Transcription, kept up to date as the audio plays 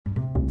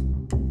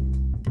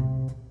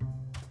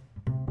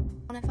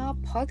one of our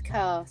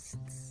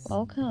podcasts.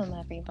 Welcome,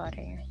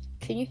 everybody.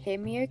 Can you hear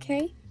me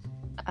okay?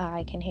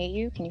 I can hear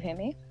you. Can you hear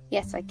me?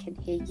 Yes, I can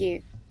hear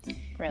you.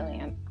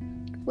 Brilliant.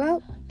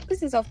 Well,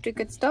 this is off to a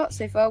good start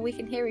so far. We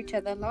can hear each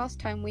other. Last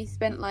time we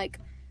spent,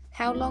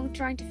 how long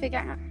trying to figure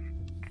out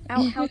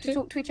how to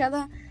talk to each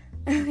other?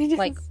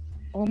 Like,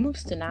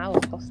 almost an hour,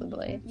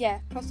 possibly. Yeah,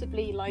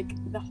 possibly,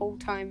 the whole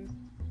time.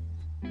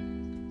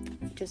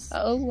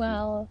 Oh,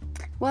 well.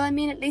 Well, I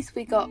mean, at least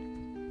we got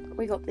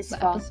this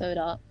far. Episode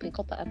up. We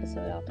got the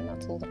episode up, and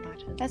that's all that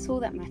matters. That's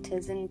all that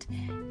matters, and,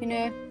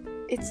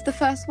 it's the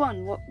first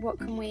one. What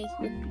can we...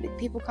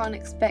 People can't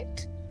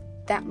expect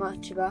that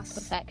much of us.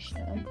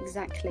 Perfection.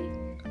 Exactly.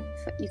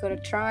 You got to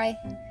try.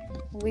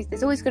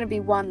 There's always going to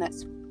be one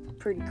that's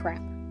pretty crap,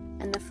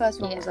 and the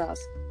first one was ours.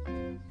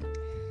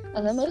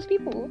 And then most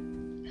people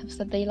have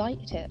said they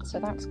liked it, so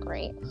that's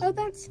great. Oh,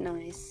 that's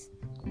nice.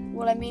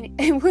 Well, I mean,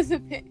 it was a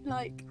bit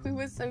we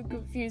were so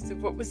confused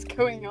of what was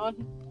going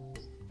on.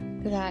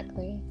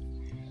 Exactly.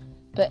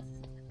 But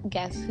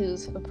guess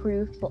who's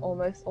approved for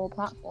almost all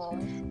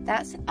platforms?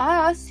 That's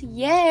us!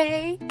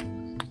 Yay!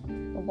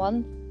 The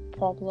one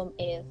problem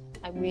is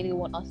I really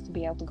want us to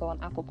be able to go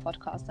on Apple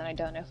Podcasts, and I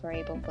don't know if we're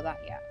able for that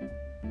yet.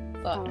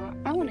 But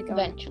I want to go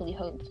eventually,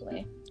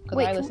 hopefully. Because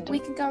Wait, I listen to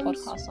can go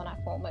podcasts on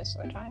Apple most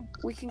of the time.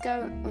 We can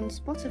go on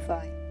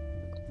Spotify.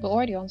 We're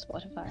already on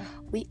Spotify.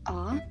 We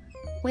are?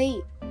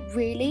 Wait,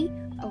 really?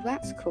 Oh,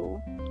 that's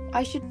cool.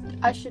 I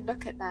should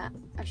look at that.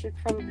 I should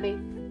probably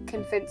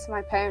convince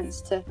my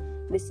parents to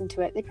listen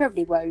to it. They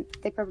probably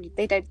won't.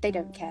 They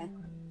don't care.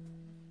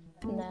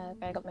 No,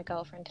 I got my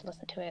girlfriend to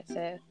listen to it,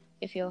 so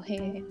if you're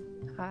here,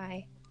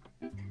 hi.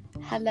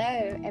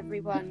 Hello,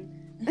 everyone.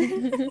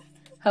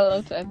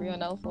 Hello to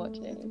everyone else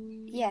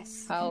watching.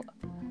 Yes.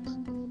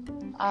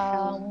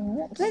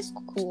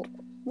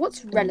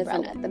 What's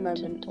relevant at the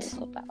moment? To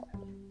talk about?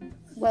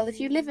 Well, if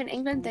you live in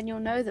England, then you'll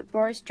know that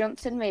Boris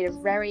Johnson made a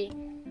very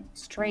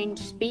strange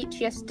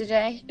speech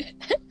yesterday.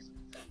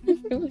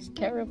 It was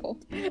terrible.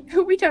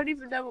 We don't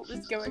even know what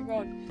was going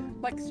on.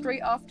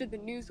 Straight after the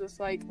news was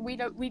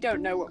we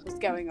don't know what was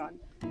going on.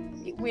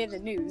 We're the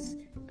news,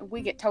 and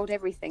we get told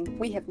everything.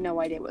 We have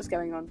no idea what's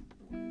going on.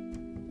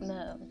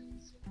 No.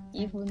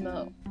 Even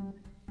though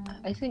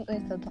I think they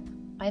said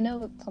I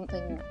know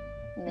something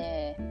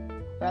near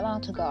we're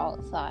allowed to go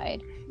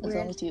outside as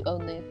long as you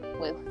only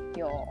with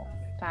your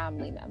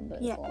family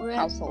members or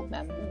household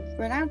members.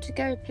 We're allowed to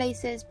go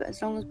places, but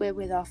as long as we're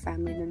with our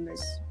family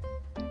members.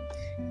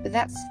 But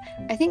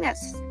I think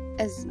that's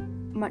as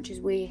much as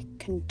we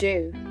can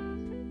do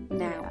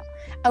now. Yeah.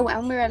 Oh,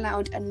 and we're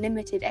allowed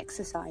unlimited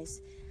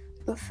exercise.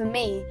 But for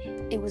me,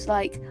 it was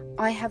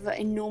I have an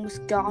enormous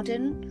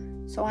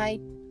garden, so I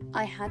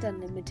had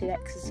unlimited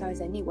exercise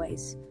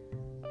anyways.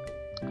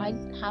 I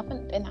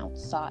haven't been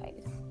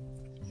outside.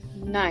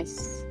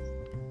 Nice.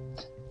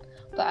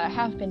 But I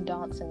have been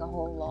dancing a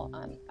whole lot,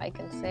 and I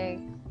can say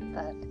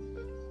that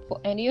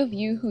for any of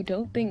you who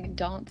don't think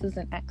dance is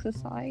an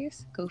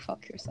exercise, go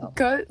fuck yourself.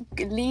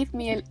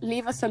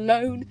 Leave us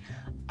alone.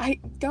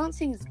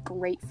 Dancing is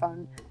great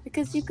fun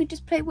because you could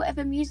just play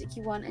whatever music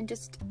you want and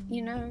just,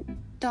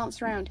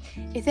 dance around.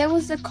 If there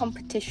was a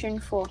competition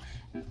for,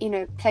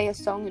 play a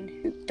song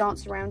and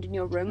dance around in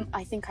your room,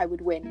 I think I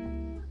would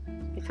win.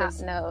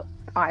 Because no,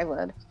 I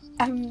would.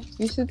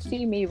 You should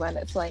see me when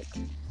it's 1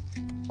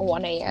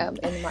 a.m.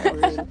 in my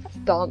room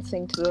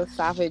dancing to the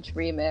Savage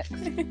remix.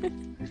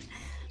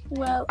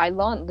 Well, I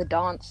learned the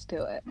dance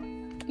to it.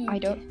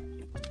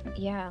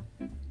 Yeah.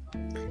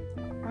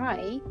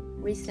 I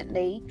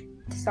recently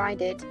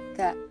decided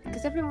that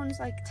because everyone's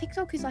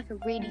TikTok is a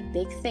really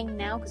big thing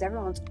now because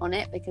everyone's on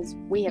it because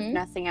we have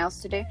nothing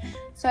else to do.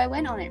 So I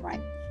went on it,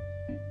 right?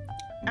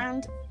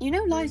 And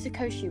Liza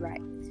Koshy,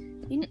 right?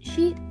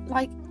 She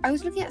I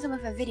was looking at some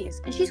of her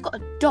videos and she's got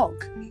a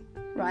dog,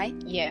 right?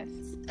 Yes.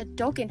 A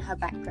dog in her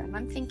background.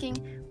 I'm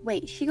thinking,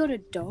 wait, she got a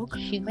dog?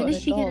 When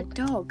did she get a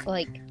dog?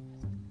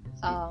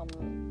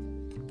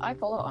 I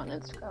follow her on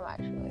Instagram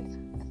actually.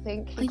 I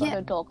think she got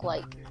a dog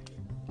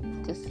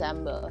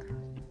December.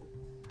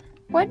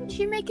 Why didn't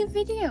she make a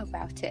video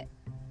about it?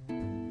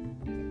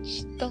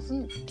 She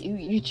doesn't do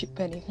YouTube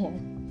anymore.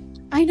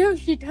 I know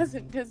she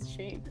doesn't, does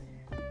she?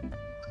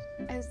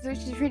 Which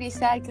is really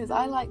sad because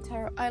I liked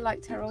her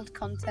old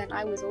content.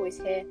 I was always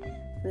here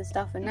for the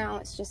stuff, and now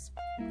it's just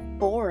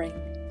boring.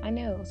 I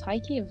know, it's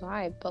high-key a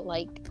vibe, but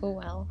oh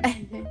well.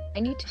 I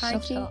need to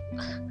shut up.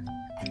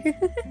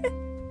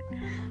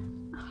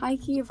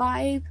 High-key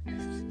vibe.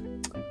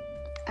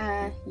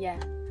 Yeah.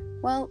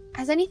 Well,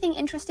 has anything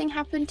interesting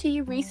happened to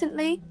you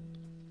recently?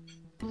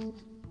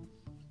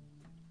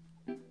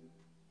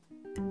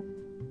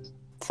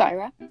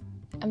 Syra?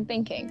 I'm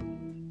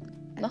thinking.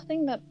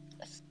 Nothing. No,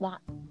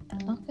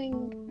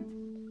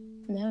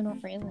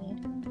 not really.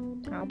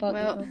 How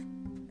about you?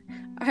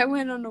 I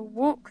went on a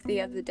walk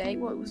the other day.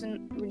 Well, it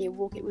wasn't really a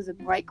walk, it was a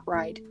bike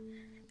ride.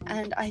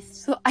 And I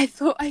thought I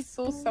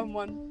saw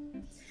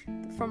someone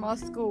from our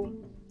school.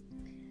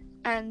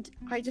 And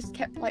I just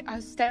kept I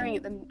was staring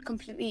at them,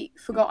 completely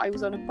forgot I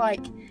was on a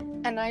bike,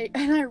 and I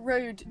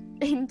rode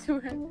into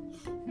him.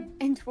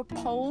 into a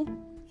pole,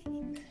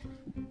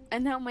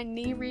 and now my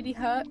knee really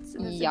hurts.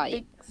 And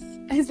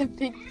Yikes. There's a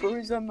big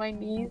bruise on my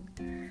knee.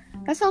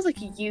 That sounds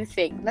like a you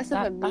thing, less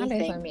of a me That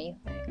thing. is a me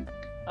thing.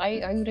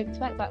 I would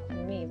expect that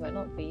from me, but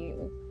not for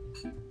you.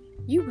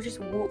 You would just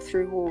walk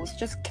through walls,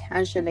 just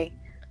casually.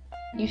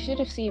 You should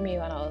have seen me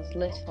when I was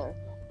little.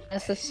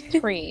 There's this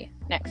tree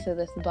next to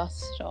this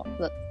bus stop,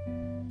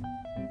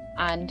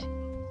 and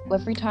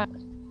every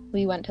time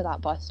we went to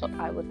that bus stop,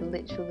 I would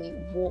literally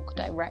walk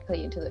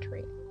directly into the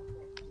tree.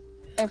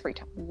 Every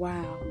time.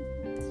 Wow.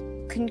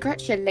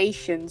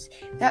 Congratulations.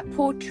 That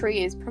poor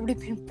tree has probably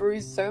been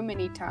bruised so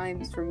many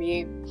times from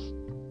you.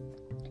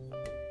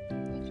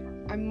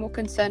 I'm more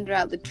concerned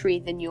about the tree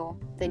than you.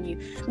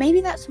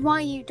 Maybe that's why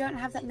you don't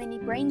have that many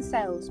brain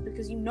cells,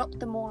 because you knocked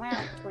them all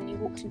out when you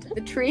walked into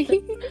the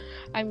tree.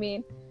 I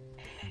mean,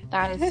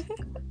 that is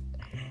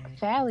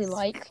fairly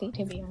likely,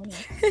 to be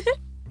honest.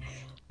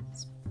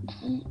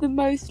 The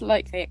most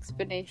likely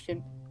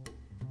explanation.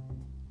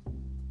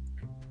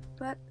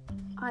 But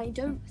I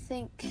don't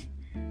think...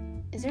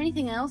 Is there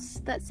anything else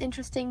that's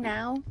interesting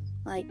now?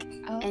 Like,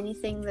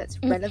 anything that's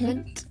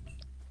relevant?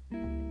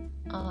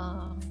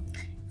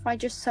 If I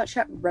just search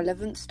up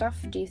relevant stuff,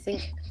 do you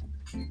think...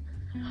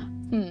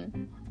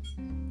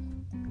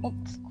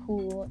 What's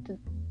cool?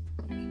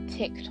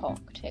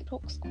 TikTok.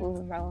 TikTok's cool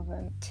and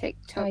relevant.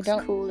 TikTok's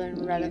cool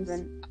and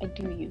relevant. I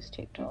do use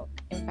TikTok.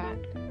 In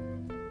fact,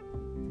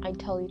 I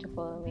tell you to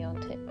follow me on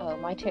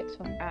TikTok. My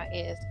TikTok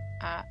is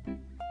at...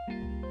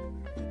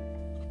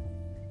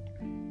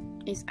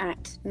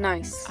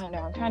 Nice. I know,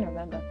 I'm trying to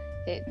remember.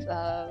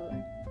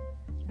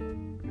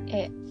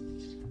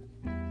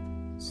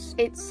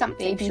 It's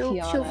something. Baby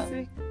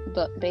Tiana,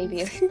 but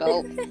baby is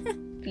spelled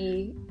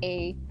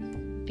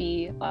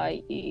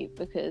Babie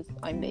because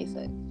I'm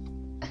basic.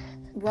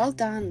 Well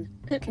done.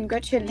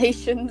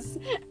 Congratulations.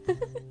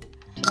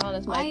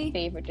 Tiana's my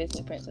favorite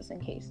Disney princess, in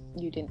case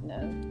you didn't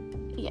know.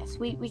 Yes,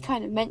 we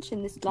kind of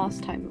mentioned this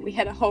last time, but we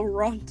had a whole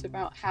rant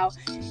about how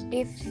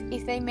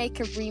if they make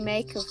a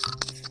remake of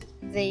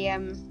the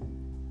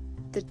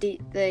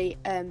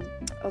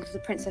of the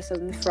Princess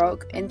and the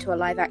Frog into a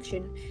live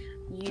action,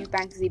 you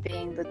Bagsy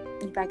being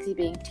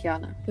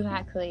Tiana.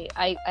 Exactly.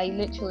 I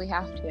literally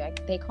have to.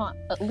 They can't.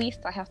 At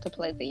least I have to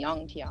play the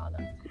young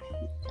Tiana.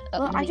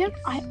 I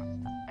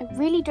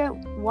really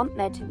don't want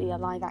there to be a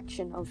live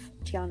action of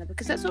Tiana,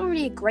 because that's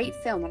already a great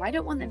film, and I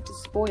don't want them to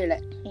spoil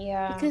it.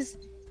 Yeah. Because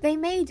they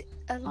made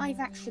a live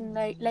action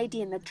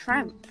Lady and the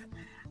Tramp,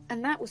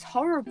 and that was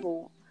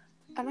horrible.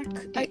 And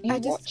I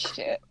watched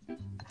it.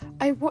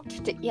 I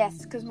watched it,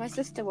 yes, because my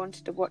sister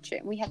wanted to watch it,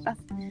 and we had that,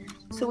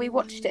 so we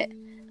watched it,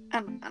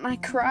 and I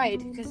cried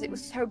because it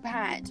was so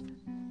bad,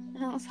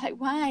 and I was like,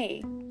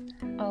 why?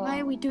 Why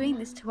are we doing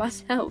this to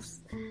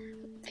ourselves?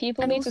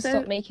 People need to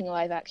stop making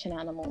live action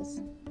animals.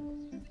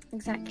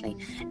 Exactly,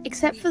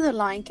 except for The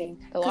Lion King.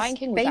 The Lion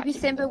King was Baby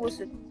Simba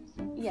was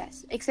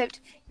yes, except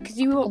because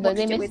you watched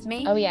it with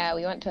me. Oh yeah,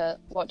 we went to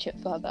watch it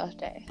for her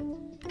birthday.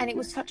 And it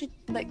was such a,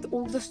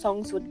 all the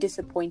songs were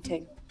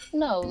disappointing.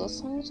 No, the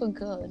songs were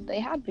good. They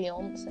had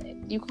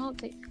Beyonce. You can't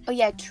think... Oh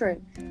yeah,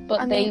 true.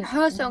 But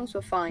her songs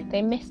were fine.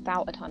 They missed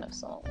out a ton of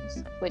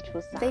songs, which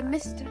was sad. They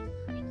missed...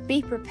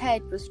 Be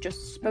Prepared was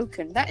just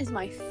spoken. That is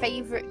my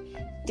favourite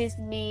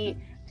Disney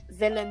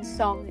villain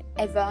song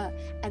ever,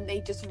 and they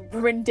just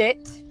ruined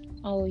it.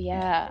 Oh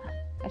yeah.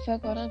 I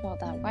forgot about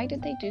that. Why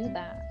did they do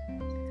that?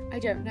 I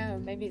don't know.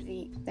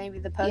 Maybe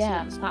the person.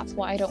 Yeah, that's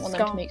why I don't want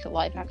them to make a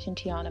live action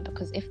Tiana,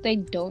 because if they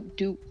don't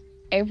do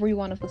every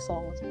one of the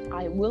songs,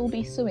 I will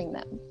be suing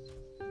them.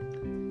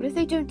 What if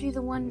they don't do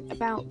the one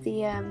about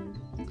the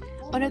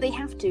Oh no, they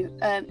have to.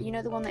 You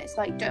know the one that's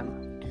like,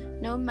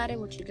 no matter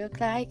what you look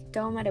like,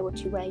 don't matter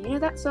what you wear. You know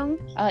that song?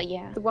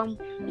 Yeah. The one,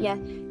 yeah,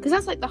 because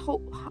that's like the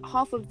whole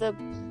half of the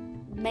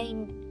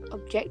main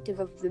objective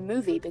of the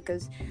movie,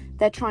 because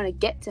they're trying to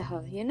get to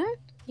her. You know?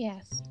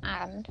 Yes,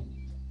 and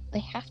they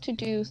have to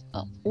do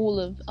all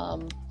of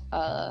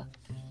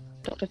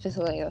Dr.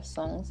 Facilia's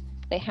songs.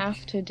 They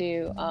have to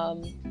do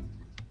Dr.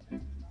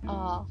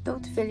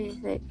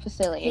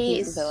 Facilia.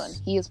 He's the villain.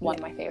 He is one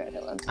of my favorite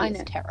villains. He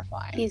is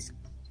terrifying. He's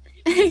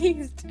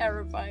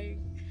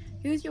terrifying.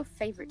 Who's your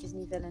favorite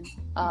Disney villain?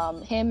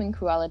 Him and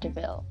Cruella de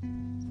Vil,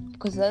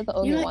 because they're the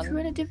only one.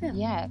 Cruella de Vil?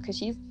 Yeah, because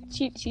she's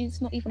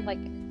not even like,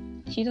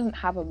 she doesn't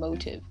have a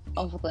motive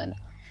other than,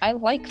 I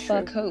like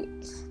fur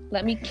coats.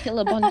 Let me kill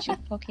a bunch of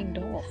fucking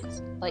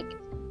dogs. Like,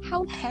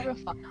 how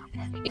terrifying!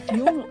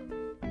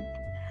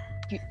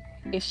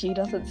 If she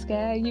doesn't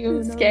scare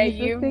you,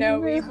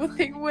 no evil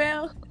thing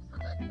will.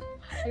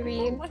 I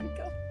mean, oh my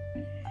god.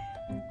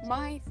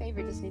 My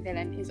favorite Disney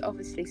villain is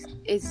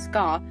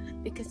Scar,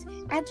 because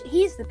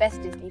he's the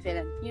best Disney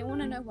villain. You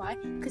want to know why?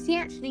 Because he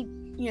actually,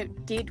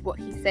 did what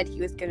he said he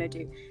was going to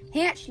do.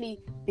 He actually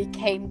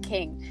became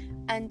king.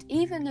 And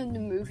even though the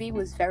movie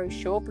was very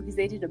short, because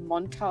they did a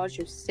montage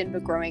of Simba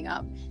growing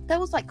up, that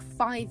was like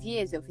 5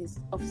 years of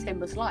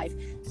Simba's life.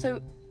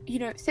 So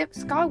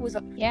Scar was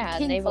a Yeah,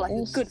 king they for were like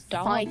all a good 5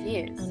 starved,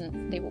 years.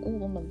 and they were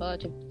all on the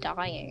verge of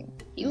dying.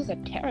 He was a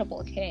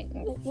terrible king.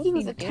 What He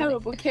was a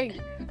terrible king,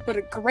 but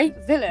a great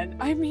villain.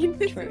 I mean,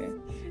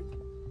 True.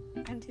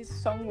 And his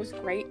song was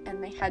great,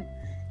 and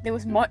there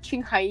was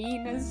marching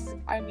hyenas.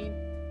 I mean,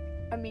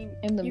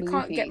 In the you movie,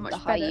 can't get much the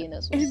better.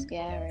 hyenas were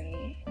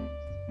scary.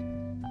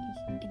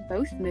 In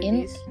both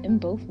movies. In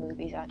both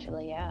movies,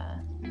 actually, yeah.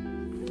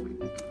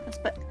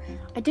 But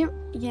I don't.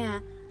 Yeah.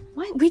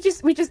 Why we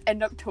just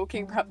end up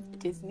talking about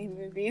Disney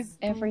movies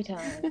Every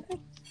time.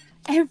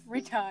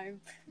 every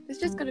time. There's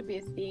just got to be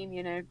a theme,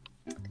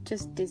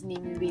 just Disney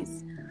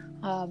movies.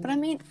 But I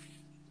mean,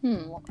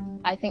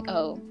 I think.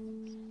 Oh,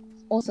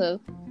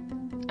 also,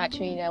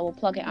 actually, we'll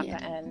plug it at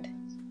the end.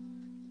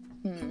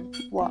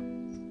 what?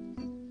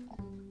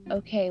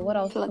 Okay, what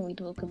else can we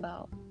talk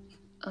about?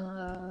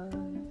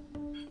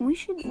 We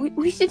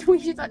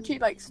should actually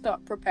like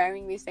start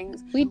preparing these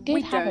things. We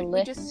did have a don't.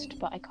 list,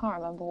 but I can't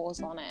remember what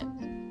was on it.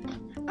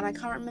 And I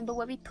can't remember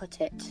where we put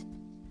it.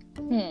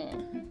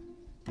 Hmm.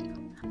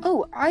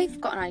 Oh,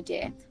 I've got an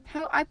idea.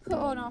 How I put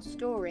on our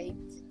story,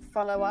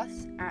 follow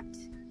us at,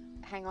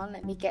 hang on,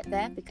 let me get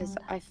there because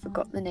I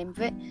forgot the name of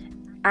it.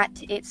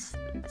 At it's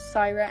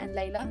Syra and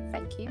Layla,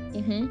 thank you.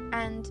 Mm-hmm.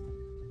 And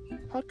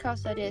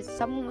podcast ideas,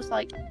 someone was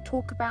like,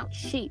 talk about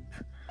sheep.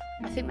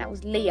 I think that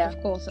was Leah.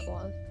 Of course it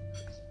was.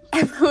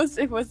 Of course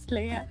it was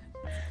Leah.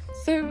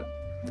 So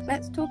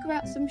let's talk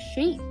about some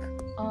sheep.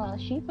 Oh,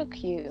 sheep are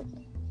cute.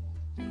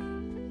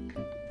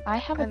 I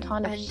have a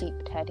ton of and- sheep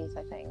teddies,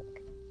 I think.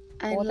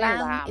 And Or they're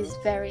lamb is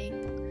lambs. very.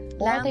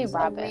 Or are they Lambs are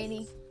rabbits?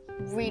 really,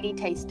 really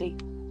tasty.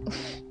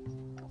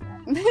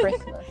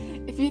 Christmas.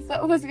 If you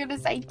thought I was gonna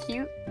say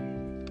cute,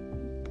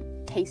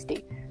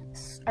 tasty.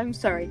 I'm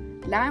sorry.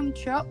 Lamb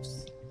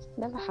chops.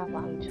 Never had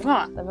lamb chops.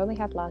 What? I've only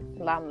had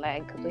lamb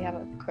leg because we have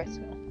it for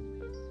Christmas.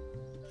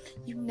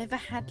 You've never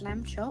had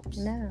lamb chops?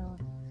 No.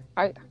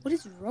 What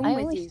is wrong I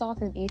with only you?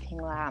 started eating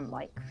lamb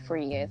like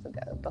 3 years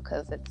ago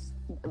because it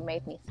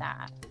made me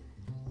sad.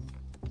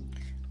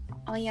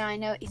 Oh yeah, I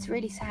know. It's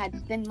really sad.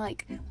 Then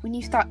like when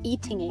you start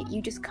eating it,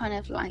 you just kind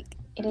of like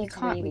It you is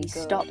can't really really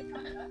good. stop.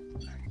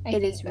 I It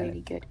hate is it.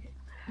 really good.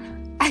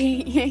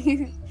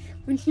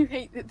 When you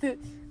hate the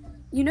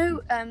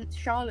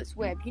Charlotte's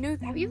Web.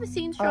 Have you ever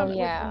seen Oh Charlotte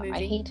yeah, Web the I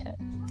movie? hate it.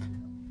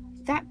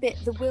 That bit,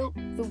 the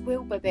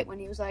Wilbur bit when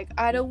he was like,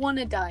 I don't want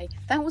to die.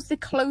 That was the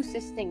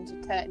closest thing to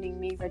turning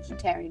me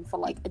vegetarian for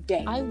like a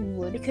day. I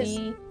would Because-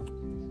 be,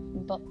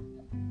 but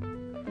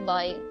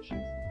like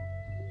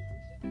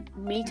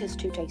Meat is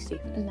too tasty.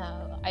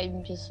 no,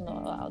 I'm just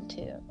not allowed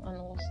to. And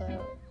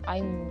also,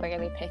 I'm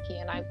really picky,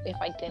 and if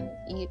I didn't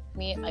eat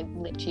meat, I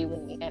literally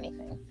wouldn't eat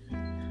anything.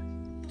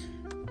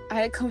 I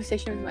had a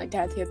conversation with my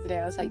dad the other day.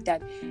 I was like,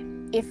 Dad,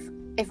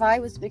 if I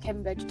was to become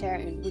a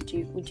vegetarian,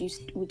 would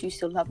you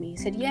still love me? He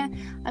said, yeah.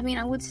 I mean,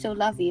 I would still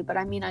love you, but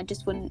I mean, I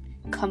just wouldn't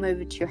come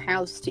over to your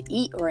house to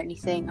eat or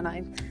anything.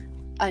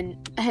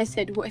 And I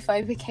said, what if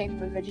I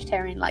became a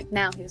vegetarian like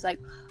now? He was like,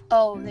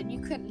 oh, then you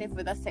couldn't live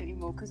with us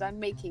anymore because I'm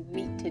making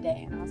meat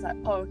today. And I was like,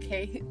 oh,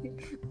 okay.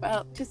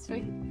 Well, just for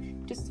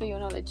your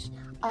knowledge,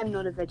 I'm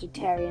not a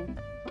vegetarian.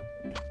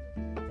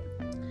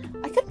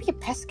 I could be a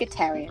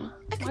pescatarian.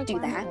 I could do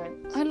that.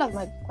 I love.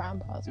 My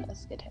grandpa's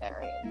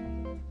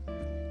pescatarian.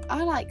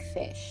 I like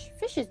fish.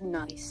 Fish is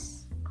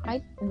nice.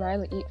 I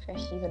rarely eat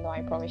fish, even though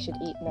I probably should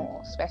eat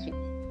more, especially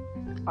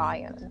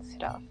iron and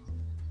stuff.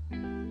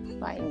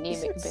 My anemic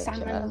Isn't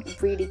salmon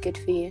bitch. really good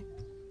for you?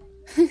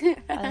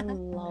 I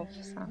love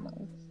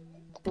salmon.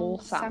 All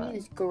salmon.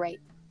 is great.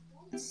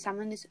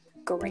 Salmon is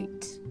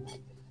great.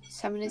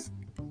 Salmon is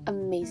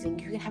amazing.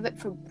 You can have it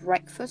for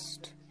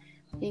breakfast,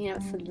 you can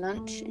have it for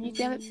lunch, and you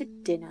can have it for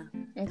dinner.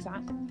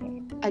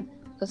 Exactly. I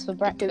Because for I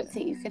breakfast, don't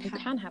think you you can have.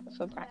 can have it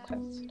for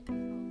breakfast.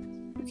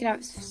 You can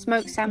have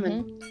smoked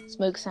salmon.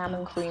 Smoked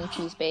salmon, cream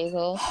cheese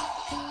bagel.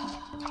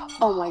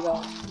 Oh my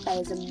god, that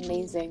is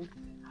amazing.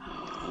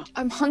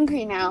 I'm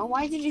hungry now.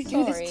 Why did you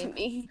do this to Sorry.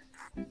 me?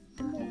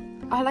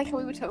 I like how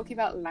we were talking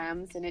about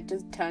lambs and it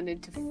just turned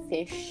into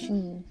fish.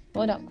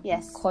 What up?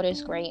 Yes. Cod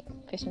is great.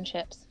 Fish and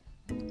chips.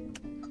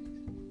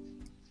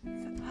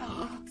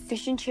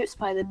 Fish and chips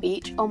by the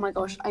beach. Oh my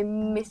gosh, I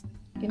miss.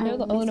 You know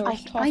the owner of I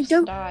Toss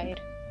don't- died.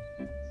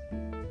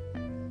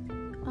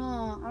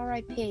 Oh,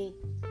 R.I.P.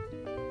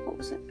 What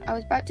was it? I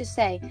was about to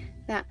say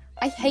that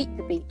I hate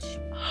the beach.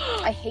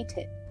 I hate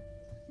it.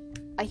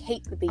 I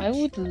hate the beach. I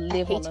would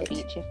live on hate the it.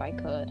 beach if I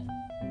could.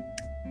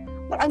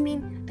 Well, I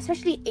mean,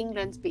 especially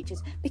England's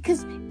beaches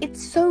because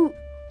it's so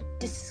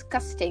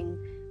disgusting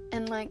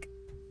and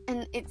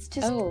it's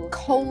just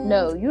cold.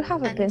 No, you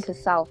haven't and- been to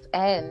South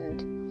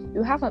End.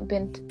 You haven't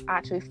been to,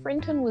 actually,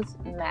 Frinton was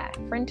meh.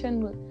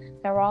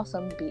 There are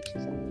some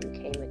beaches in the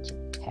UK which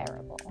are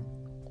terrible.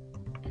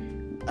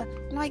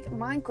 Like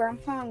my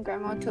grandpa and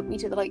grandma took me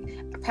to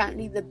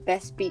apparently the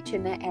best beach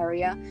in their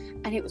area,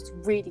 and it was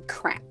really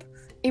crap.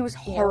 It was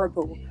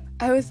horrible.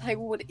 I was like,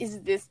 what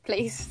is this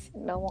place?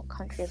 You know what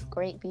country has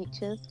great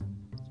beaches?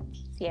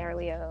 Sierra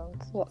Leone.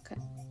 What?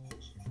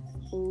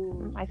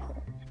 Ooh.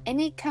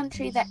 any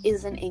country that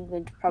isn't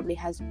England probably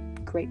has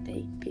great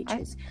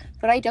beaches.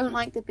 But I don't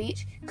like the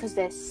beach because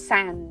there's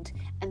sand,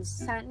 and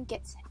sand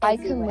gets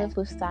everywhere. I can live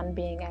with sand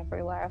being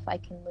everywhere if I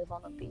can live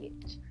on a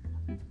beach.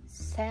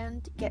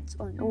 Sand gets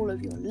on all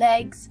of your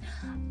legs,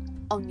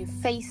 on your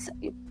face,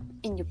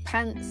 in your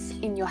pants,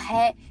 in your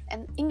hair.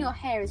 And in your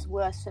hair is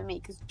worse for me,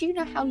 because do you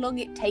know how long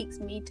it takes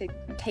me to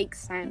take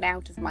sand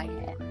out of my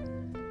hair?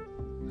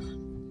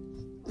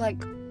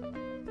 Like,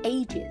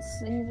 ages.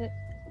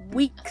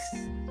 Weeks.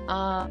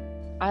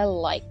 I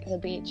like the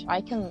beach.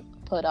 I can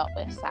put up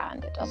with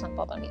sand. It doesn't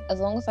bother me. As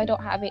long as I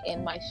don't have it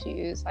in my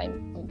shoes,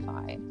 I'm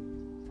fine.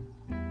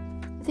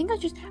 I think I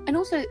just... And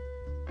also...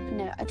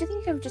 No, I do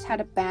think I've just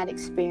had a bad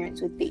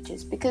experience with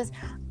beaches, because,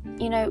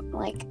 you know,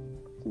 like,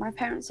 my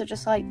parents are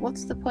just like,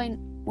 what's the point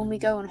when we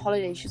go on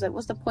holiday? She's like,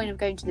 what's the point of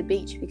going to the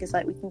beach? Because,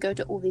 like, we can go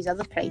to all these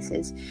other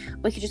places.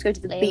 We could just go to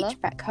the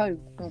beach back home.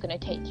 I'm going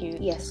to take you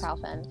to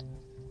Southend.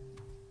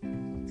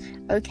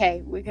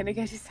 Okay, we're going to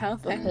go to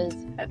Southend. Because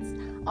that's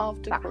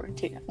after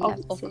quarantine.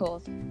 Yes, of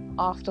course.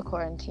 After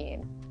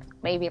quarantine.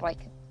 Maybe,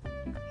 like,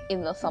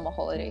 in the summer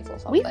holidays or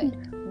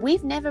something.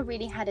 We've never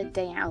really had a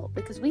day out,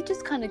 because we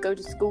just kind of go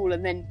to school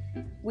and then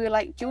we're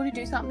like, do you want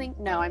to do something?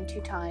 No, I'm too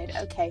tired.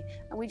 Okay.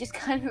 And we just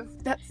kind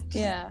of, that's just...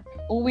 Yeah.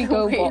 Or we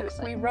go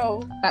boxing. We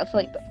roll. That's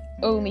like the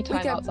only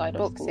time outside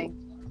of boxing.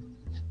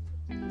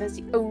 School. That's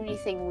the only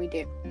thing we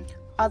do.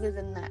 Other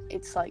than that,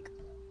 it's like,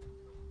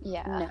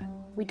 no,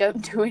 we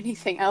don't do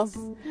anything else,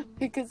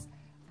 because,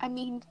 I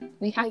mean...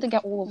 We have to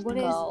get all of the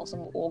girls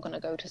and we're all going to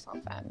go to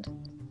Southend.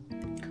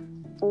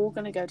 All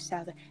going to go to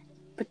Southend.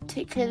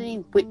 Particularly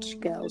which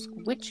girls?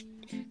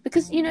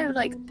 Because, you know,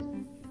 like,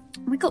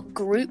 we got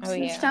groups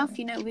and stuff,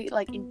 you know, we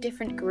like in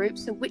different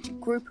groups. So which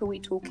group are we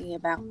talking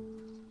about?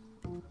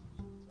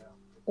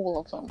 All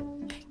of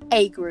them.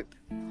 A group.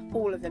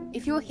 All of them.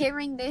 If you're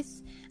hearing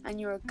this and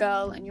you're a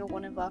girl and you're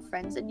one of our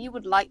friends and you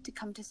would like to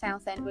come to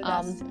Southend with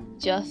us,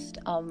 hit us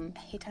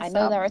I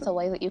know up. there is a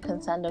way that you can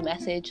send a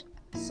message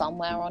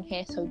somewhere on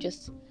here, so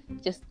just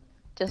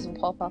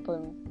pop up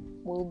and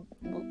we'll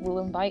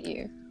invite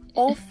you.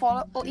 Or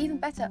follow, or even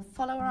better,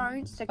 follow our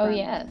Instagram. Oh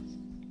yes.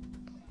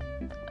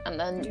 And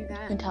then you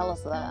can tell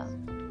us there.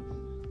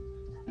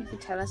 You can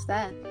tell us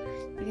there.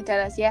 You can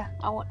tell us, yeah,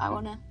 I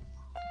wanna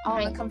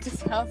come to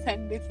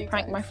Southend with you.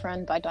 Prank My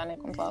Friend by Daniel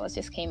Gonzalez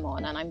just came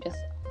on, and I'm just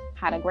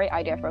had a great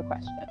idea for a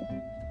question.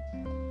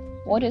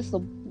 What is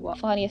the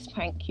funniest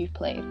prank you've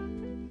played?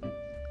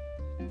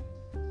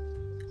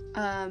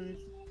 Oh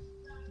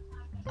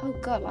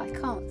god, I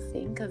can't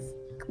think of.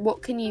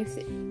 What can you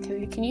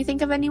can you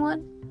think of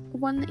anyone?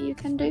 One that you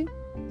can do?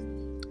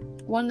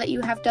 One that you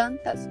have done?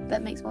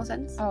 That makes more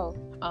sense. Oh,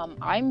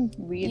 I'm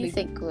really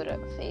good at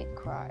fake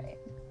crying.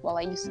 Well,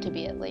 I used to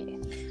be at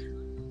least.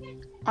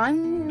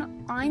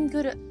 I'm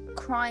good at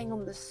crying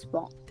on the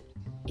spot.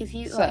 If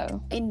you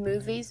in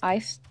movies.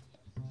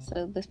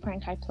 So this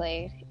prank I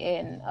played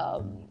in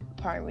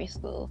primary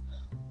school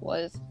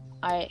was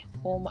I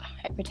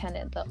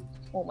pretended that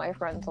all my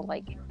friends were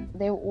like,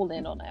 they were all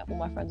in on it. All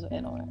my friends were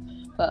in on it,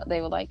 but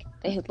they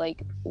had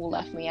like all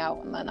left me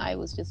out, and then I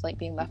was just like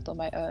being left on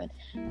my own.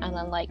 And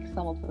then like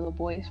some of the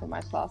boys from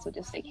my class were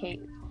just like, "Hey,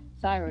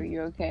 Sarah,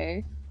 you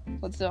okay?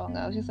 What's wrong?"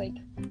 I was just like,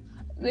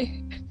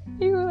 they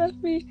left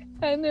me,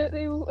 and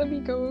they won't let me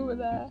go over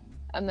there.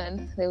 And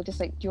then they were just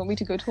like, "Do you want me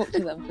to go talk to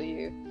them for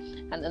you?"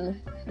 And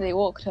then they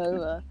walked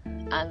over,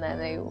 and then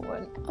they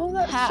went, "Oh,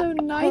 that's so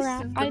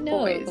nice of the I know,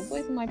 boys." The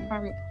boys in my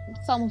primary,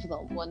 some of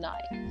them were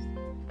nice.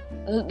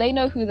 They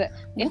know who that.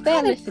 If What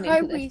they're kind of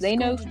listening to this, they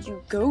know. Did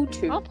you go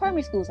to? Our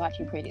primary school is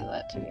actually pretty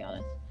lit, to be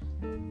honest.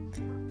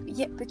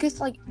 Yeah, because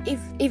like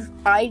if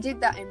I did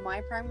that in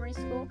my primary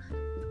school,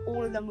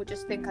 all of them would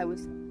just think I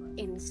was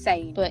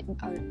insane. But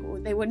or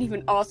they wouldn't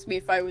even ask me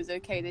if I was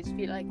okay. They'd just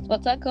be like,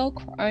 "What's that girl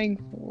crying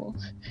for?"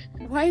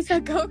 Why is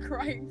that girl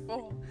crying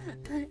for?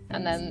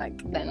 And then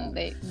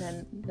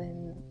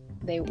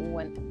they all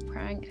went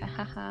prank,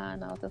 haha,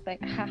 and I was just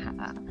like,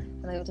 haha,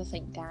 and they were just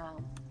like, damn.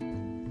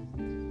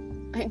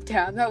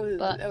 Damn, that was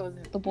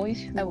the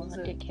boys who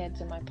were kids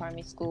in my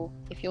primary school.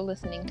 If you're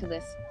listening to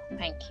this,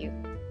 thank you.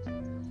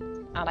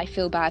 And I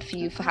feel bad for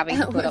you for having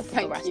to put up with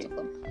the rest of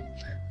them.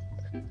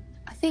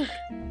 I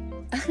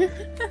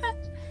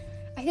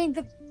think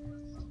the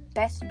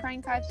best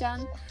prank I've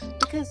done,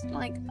 because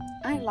like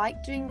I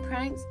like doing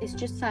pranks, it's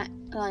just that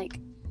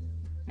like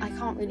I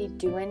can't really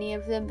do any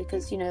of them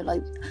because, you know,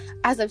 like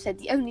as I've said,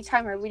 the only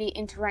time I really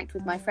interact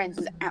with my friends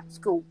is at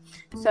school,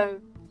 so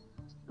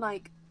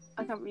like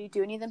I can't really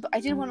do any of them. But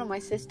I did one on my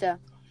sister,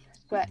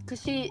 where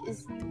because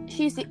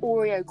she's the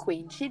Oreo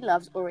queen. She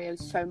loves Oreos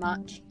so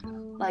much.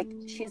 Like,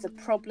 she's a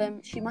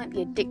problem. She might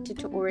be addicted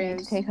to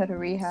Oreos. Take her to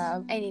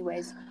rehab.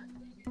 Anyways,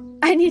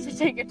 I need to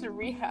take her to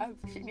rehab.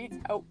 She needs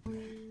help.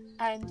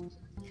 And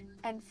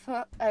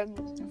for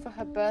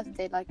her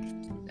birthday, like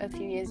a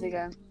few years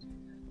ago,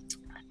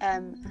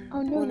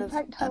 one of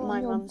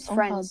my mum's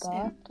friends.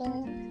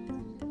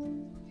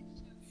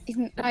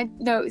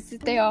 No, it's the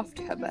day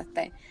after her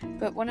birthday.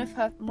 But one of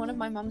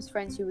my mum's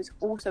friends, who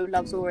also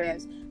loves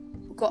Oreos,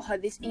 got her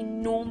this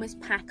enormous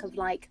pack of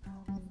like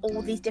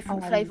all these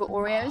different flavour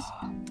Oreos.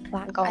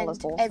 That girl is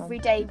awesome. Every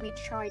day we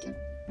tried,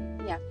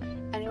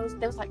 and there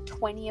was like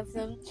 20 of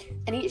them,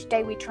 and each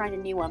day we tried a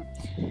new one.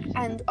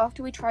 And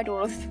after we tried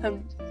all of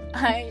them,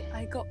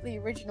 I got the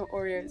original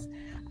Oreos,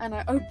 and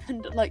I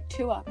opened like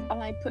 2 up,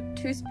 and I put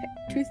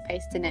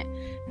toothpaste in it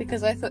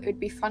because I thought it would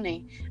be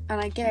funny,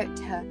 and I gave it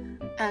to her,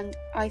 and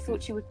I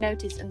thought she would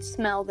notice and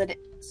smell that it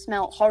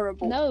smelled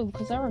horrible. No,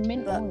 because they're a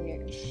mint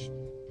Oreos.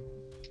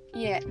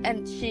 Yeah,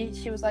 and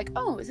she was like,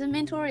 "Oh, it's a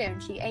mint Oreo,"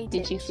 and she ate it.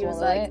 Did you She was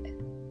swallow like, it?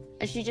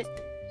 and she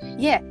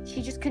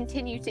just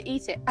continued to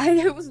eat it. And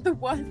it was the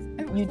worst.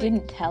 You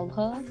didn't tell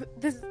her?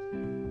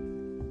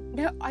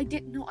 No, I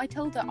didn't know. I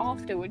told her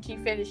after when she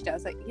finished it. I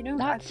was like,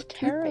 That's I put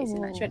toothpaste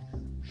in that. terrible. She went,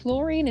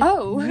 Fluorine is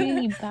Oh.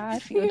 really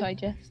bad for your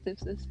digestive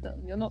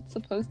system. You're not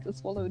supposed to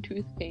swallow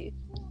toothpaste.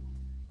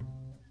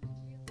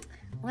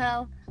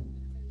 well,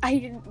 I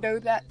didn't know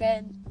that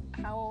then.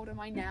 How old am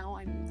I now?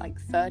 I'm like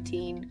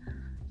 13.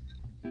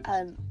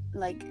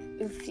 Like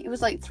it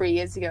was like 3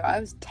 years ago. I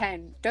was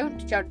 10.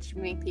 Don't judge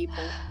me,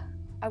 people.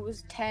 I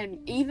was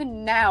 10.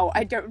 Even now,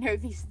 I don't know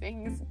these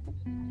things.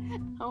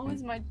 How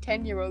is my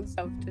 10-year-old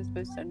self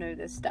supposed to know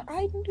this stuff?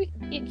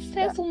 It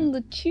says on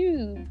the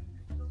tube.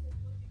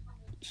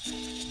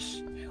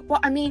 Well,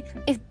 I mean,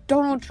 if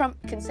Donald Trump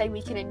can say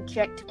we can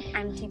inject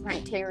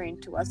antibacterial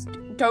into us,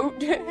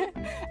 don't.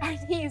 And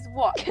he's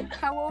what?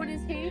 How old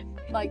is he?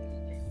 Like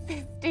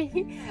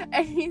 50,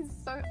 and he's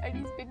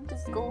been to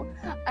school,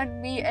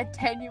 and me, a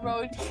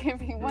 10-year-old,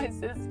 giving my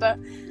sister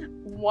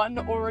one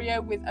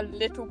Oreo with a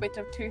little bit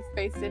of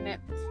toothpaste in it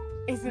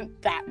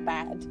isn't that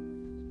bad.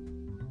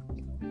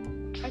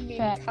 I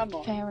mean, come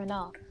on. Fair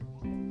enough.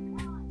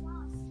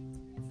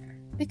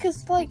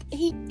 Because like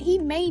he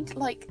made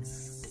like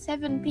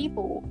 7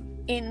 people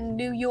in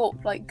New York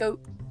go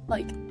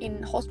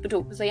in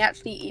hospital because they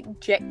actually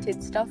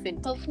injected stuff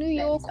into Of New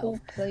York all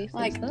themselves. places,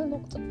 Like-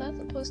 they're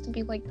supposed to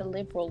be like the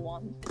liberal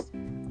ones.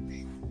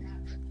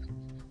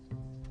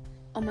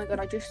 Oh my god,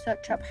 I just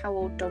searched up how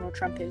old Donald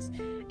Trump is.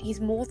 He's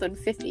more than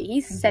 50.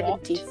 He's What?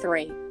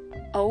 73.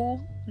 Oh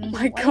my His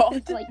wife god.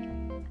 is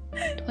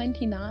like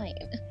 29.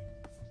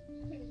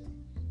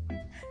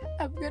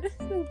 I'm gonna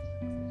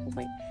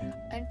wait.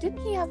 And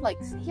didn't he have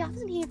hasn't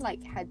he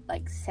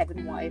had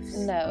 7 wives?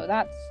 No,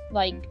 that's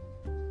like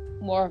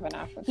more of an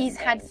African He's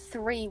thing. had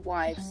 3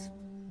 wives.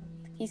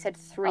 He's had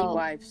 3 Oh,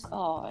 wives.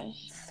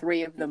 Gosh.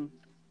 3 of them.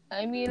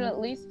 I mean, at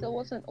least it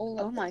wasn't all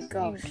at Oh my the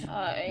gosh. same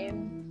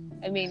time.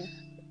 I mean,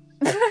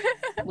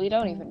 we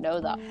don't even know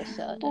that for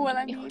certain. Well,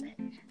 I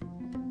mean,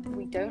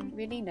 we don't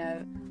really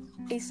know.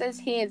 It says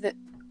here that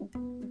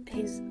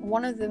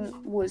one of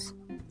them was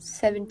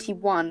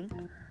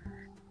 71,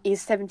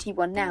 is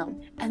 71 now,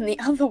 and the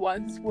other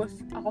ones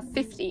are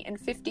 50 and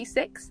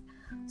 56.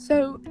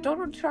 So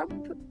Donald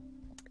Trump,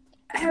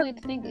 I would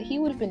think that he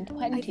would have been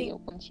 20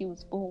 think- when she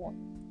was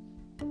born.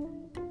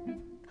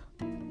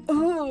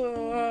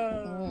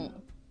 oh,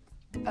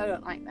 I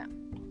don't like that.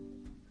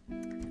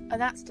 Oh,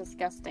 that's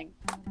disgusting.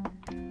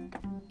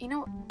 You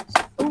know,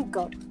 oh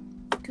god,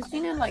 because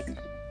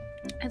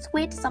it's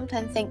weird to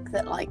sometimes think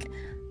that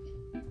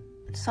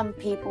some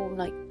people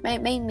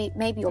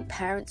maybe your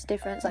parents'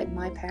 difference, like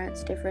my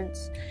parents'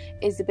 difference,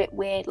 is a bit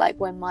weird. Like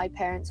when my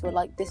parents were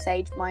this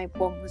age, my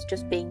one was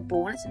just being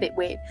born. It's a bit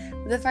weird.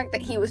 But the fact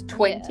that he was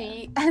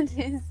 20 and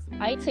his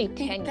I'd say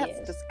 10 that's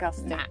years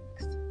disgusting. max.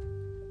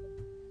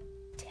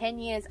 10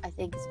 years, I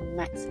think, is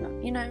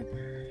maximum.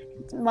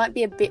 It might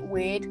be a bit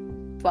weird,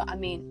 but I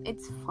mean,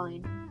 it's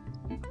fine.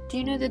 Do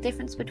you know the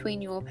difference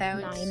between your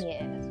parents? 9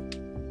 years.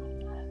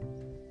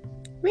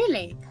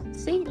 Really?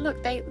 See,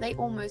 look, they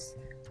almost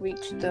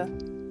reached the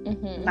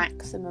Mm-hmm.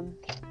 maximum.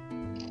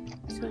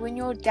 So when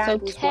your dad So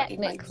was what,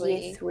 in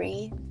technically- year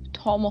 3?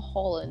 Tom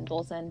Holland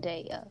or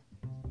Zendaya.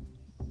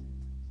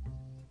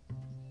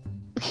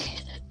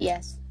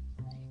 Yes,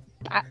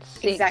 That's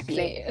 6 Exactly.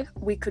 years.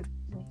 we could.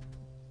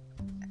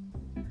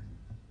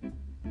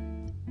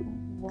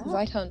 Because What?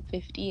 I turned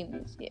 15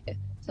 this year.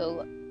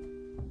 So,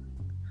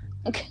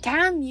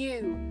 Damn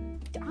you!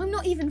 I'm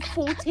not even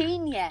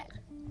 14 yet.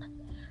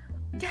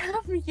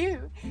 Damn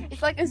you!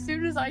 It's like as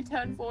soon as I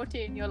turn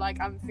 14, you're like,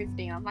 I'm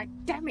 15. I'm like,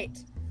 damn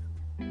it!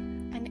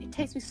 And it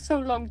takes me so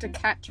long to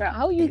catch up.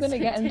 How are you It gonna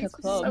get into takes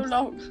me so clubs?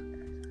 long.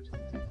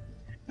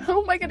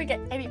 How am I gonna get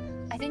any?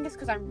 I think it's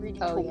because I'm really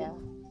oh tall. yeah.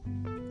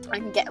 I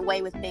can get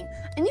away with being,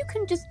 and you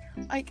can just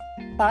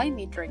buy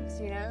me drinks.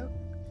 You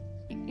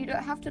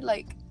don't have to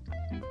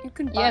You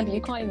can buy Yeah, me but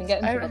you can't even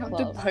drinks. get I into don't the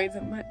have club. to buy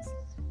them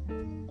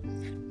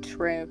much.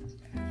 True.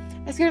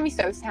 It's gonna be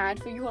so sad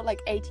for your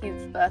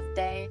 18th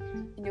birthday,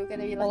 and you're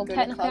gonna be Well, go to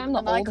technically, club, I'm the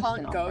and I oldest in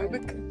can't our go friend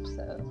because group,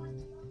 so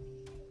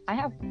I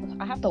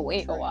have to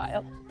wait a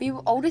while. you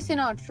were oldest in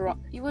our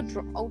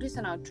oldest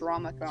in our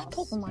drama class.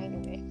 Stop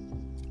reminding me.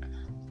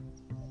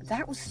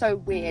 That was so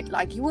weird.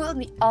 You were on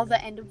the other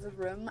end of the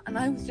room, and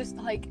I was just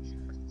like,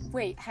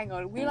 wait, hang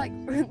on. We're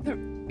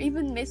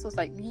even Miss was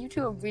like, you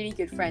two are really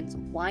good friends.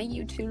 Why are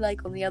you two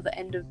on the other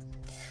end of?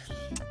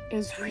 It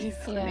was really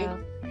funny. Yeah,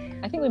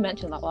 I think we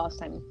mentioned that last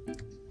time.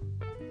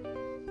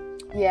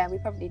 Yeah, we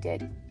probably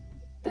did.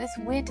 But it's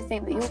weird to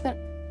think that you're gonna.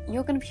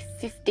 You're gonna be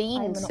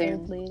 15 I'm an soon.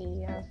 old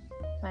lady, yeah.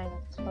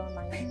 Thanks for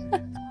reminding me.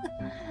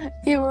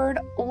 You're an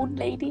old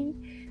lady.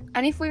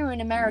 And if we were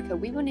in America,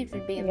 we wouldn't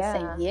even be in the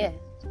same year.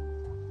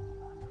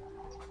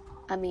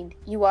 I mean,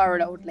 you are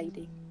an old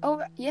lady.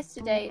 Oh,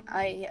 yesterday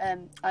I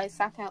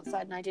sat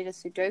outside and I did a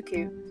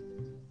Sudoku.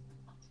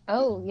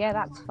 Oh, yeah,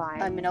 that's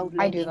fine. I'm an old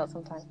I lady. do that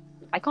sometimes.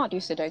 I can't do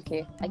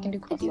Sudoku. I can do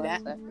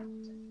crosswords. that.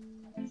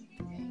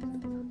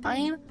 I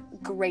am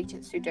great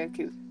at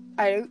Sudoku.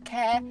 I don't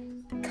care.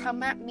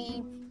 Come at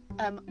me,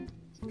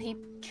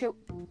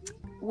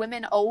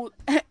 women old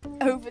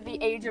over the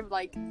age of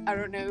like, I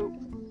don't know,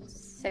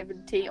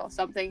 70 or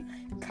something.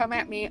 Come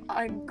at me.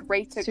 I'm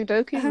great at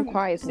Sudoku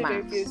requires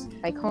Sudokus. maths.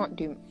 I can't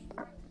do.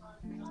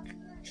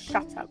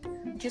 Shut up.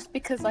 Just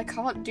because I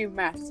can't do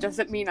maths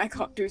doesn't mean I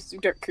can't do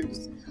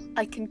Sudokus.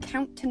 I can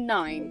count to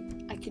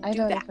 9. I can do I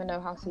don't that. even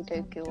know how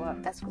Sudoku works.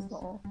 That's what.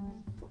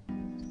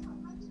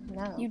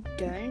 No. You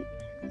don't?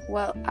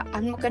 Well,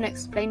 I'm not going to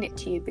explain it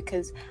to you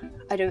because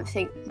I don't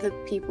think the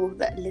people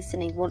that are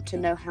listening want to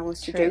know how a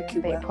Sudoku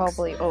True, they works.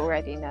 probably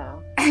already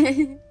know.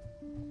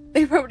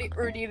 They probably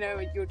already know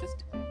and you're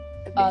just a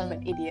bit of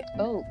an idiot.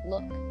 Oh,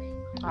 look.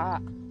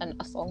 And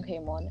a song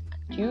came on.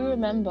 Do you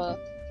remember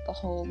the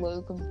whole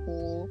Logan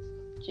Paul,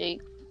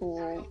 Jake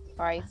Paul,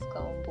 Bryce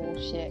Gunn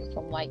bullshit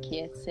from like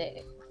year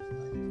 6?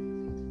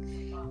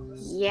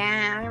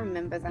 Yeah, I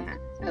remember that.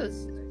 That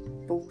was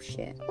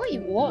bullshit.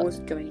 What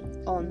was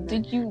going on there?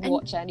 Did you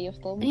watch any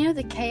of them? And you know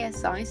the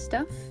KSI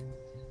stuff?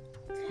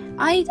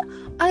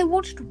 I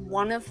watched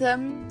one of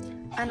them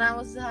and I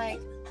was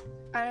like,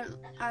 I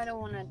don't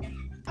want to.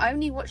 I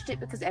only watched it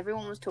because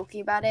everyone was talking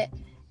about it,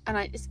 and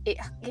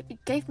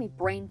it gave me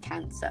brain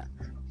cancer.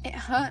 It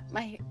hurt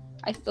my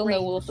I still brain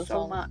know all of the so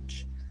songs.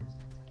 much.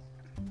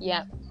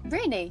 Yeah.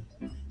 Really?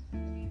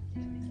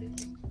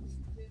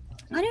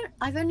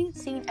 I've only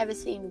ever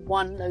seen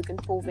one Logan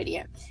Paul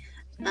video,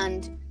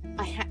 and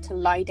I had to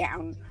lie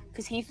down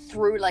because he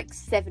threw like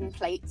 7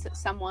 plates at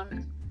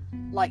someone,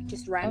 like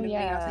just randomly.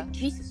 yeah. I was like,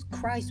 Jesus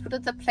Christ, what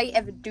did the plate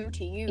ever do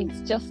to you?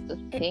 It's just the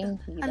thing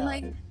he does. And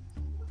like,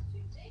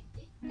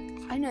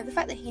 I know the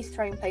fact that he's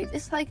throwing plates.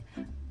 It's like,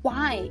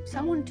 why?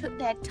 Someone took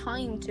their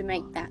time to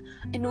make that.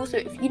 And also,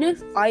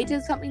 if I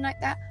did something like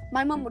that,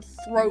 my mum would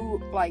throw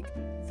like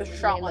the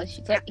shot like,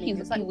 at me.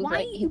 It's like, why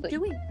are you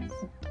doing this?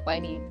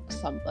 20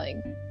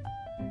 something.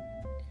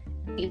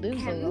 He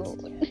lives And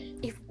alone.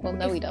 Well,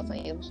 no, he doesn't.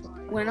 He lives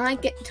When I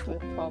get with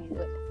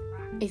probably.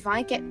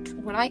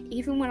 when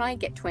I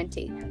get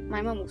 20,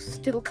 my mum will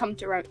still come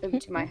over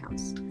to my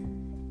house.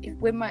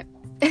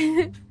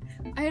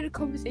 I had a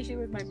conversation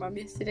with my mum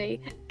yesterday,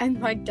 and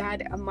my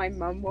dad and my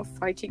mum were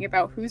fighting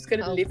about who's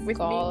gonna live with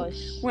me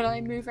when I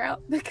move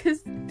out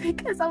because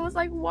I was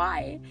like,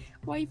 why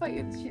are you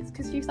fighting with shit?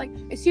 Because she was like,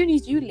 as soon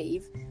as you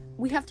leave,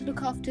 we have to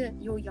look after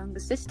your younger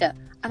sister,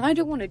 and I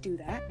don't want to do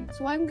that,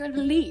 so I'm going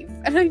to leave,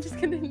 and I'm just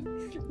going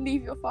to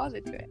leave your father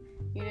to it,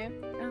 you know?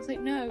 And I was like,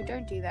 no,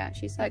 don't do that.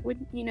 She's like,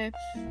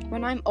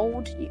 when I'm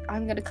old,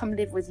 I'm going to come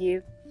live with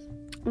you.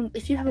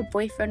 If you have a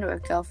boyfriend or a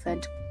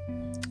girlfriend,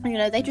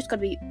 they just got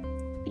to be,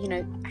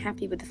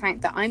 happy with the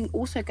fact that I'm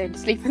also going to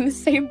sleep in the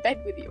same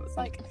bed with you. It's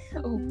like,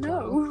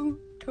 no,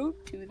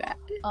 don't do that.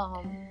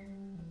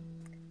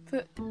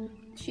 But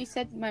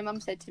my mum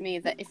said to me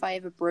that if I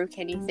ever broke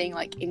anything,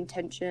 like,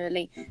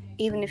 intentionally,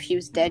 even if she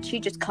was dead,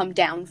 she'd just come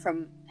down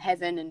from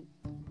heaven and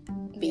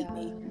beat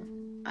me.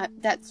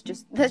 That's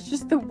just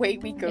the way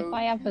we go. If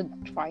I ever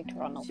tried to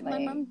run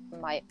away,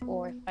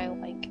 or if I,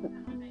 like,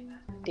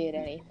 did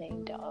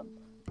anything dumb,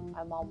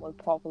 my mom would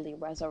probably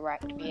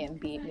resurrect me and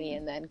beat me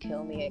and then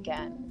kill me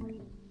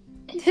again.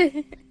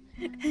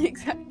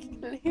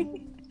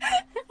 Exactly.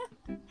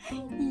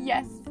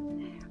 Yes.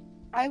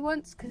 I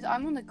once, because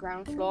I'm on the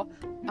ground floor,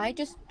 I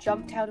just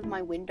jumped out of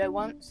my window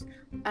once,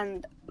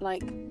 and,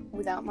 like,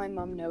 without my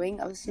mum knowing,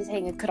 I was just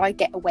saying, could I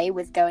get away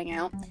with going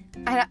out?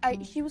 And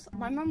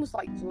my mum was,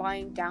 like,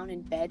 lying down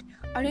in bed.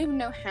 I don't even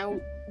know how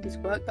this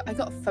worked, but I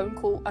got a phone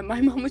call, and my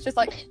mum was just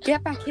like,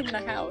 get back in the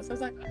house. I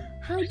was like,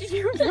 how did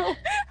you know?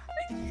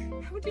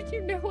 How did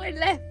you know I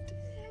left?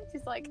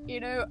 She's like,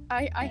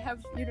 I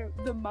have,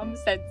 the mum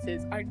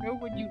senses. I know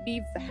when you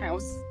leave the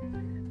house.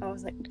 I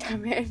was like,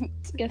 damn it.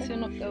 Guess you're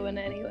not going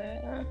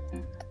anywhere.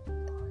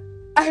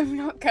 I'm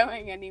not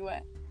going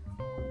anywhere.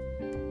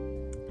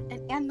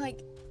 And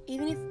like,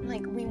 even if,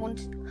 like, we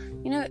want,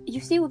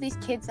 you see all these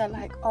kids are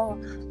like,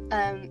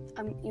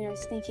 I'm,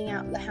 sneaking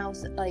out of the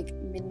house at, like,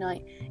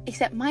 midnight.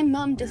 Except my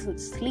mum doesn't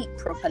sleep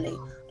properly.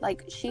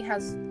 Like, she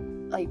has,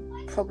 like,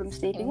 problem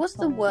sleeping. What's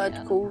the word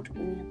called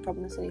when you have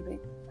problem sleeping?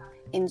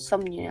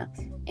 Insomnia.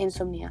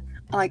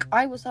 Like,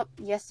 I was up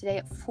yesterday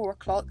at 4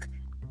 o'clock,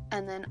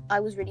 and then I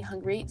was really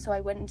hungry, so I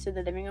went into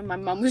the living room. My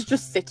mum was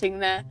just sitting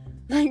there,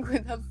 like,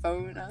 with her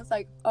phone. I was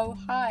like, oh,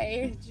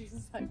 hi. She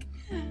was like,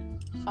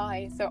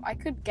 hi. So I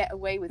could get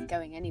away with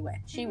going anywhere.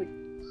 She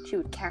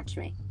would catch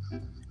me,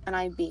 and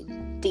I'd be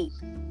in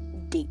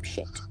deep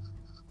shit.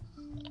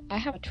 I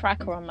have a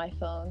tracker on my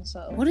phone,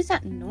 so... What is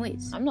that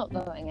noise? I'm not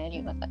going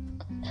anywhere.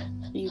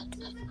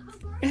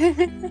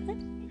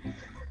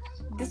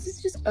 this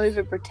is just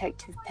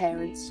overprotective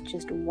parents,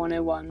 just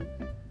 101.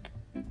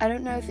 I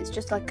don't know if it's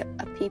just like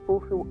a people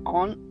who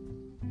are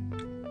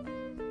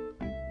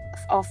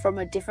from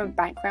a different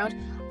background.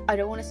 I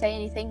don't want to say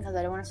anything because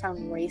I don't want to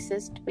sound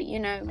racist, but you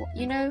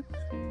know,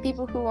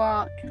 people who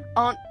aren't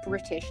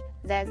British.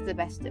 There's the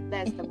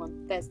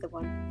one.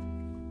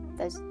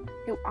 There's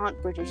who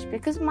aren't British,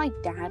 because my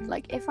dad,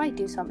 like, if I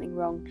do something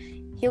wrong,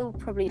 he'll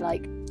probably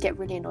like get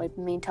really annoyed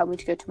with me and tell me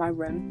to go to my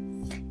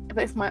room.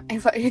 But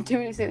if I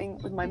do something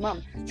with my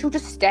mum, she'll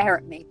just stare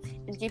at me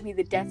and give me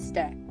the death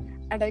stare,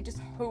 and I just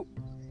hope,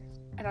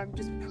 and I'm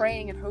just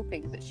praying and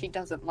hoping that she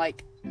doesn't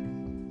like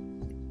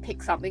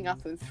pick something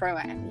up and throw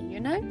it at me, you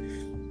know?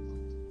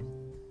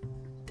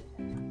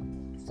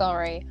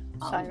 Sorry.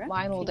 Sarah,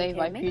 Mine All can Day you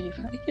by hear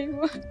PewDiePie came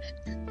on.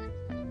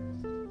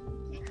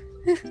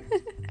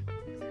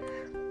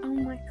 Oh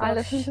my gosh. I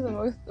listen to the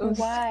most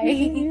Why?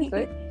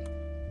 music.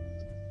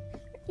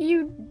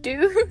 You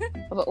do?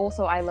 But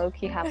also I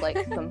low-key have like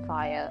some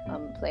fire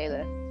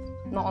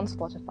playlists. Not on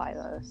Spotify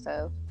though,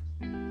 so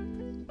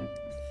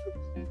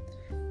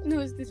There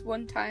was this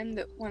one time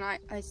that when I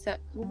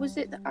searched, what was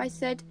it that I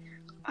said?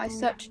 I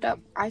searched up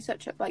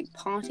like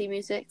party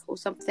music or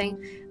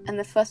something, and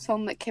the first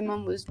song that came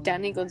on was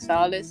Danny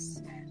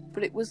Gonzalez,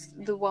 but it was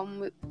the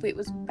one it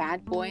was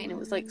Bad Boy, and it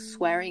was like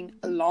swearing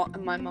a lot,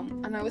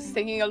 and I was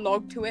singing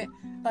along to it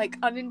like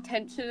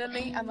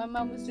unintentionally, and my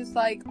mum was just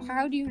like,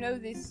 "How do you know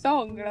this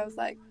song?" And I was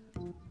like,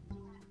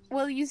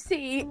 "Well, you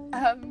see,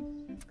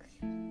 and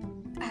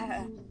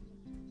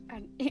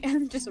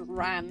just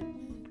ran."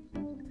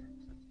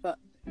 But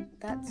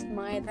that's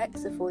my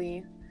Alexa for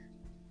you.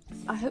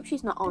 I hope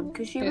she's not on,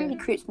 because she really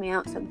creeps me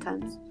out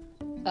sometimes.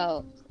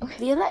 oh, okay.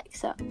 The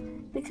Alexa,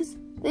 because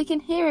they can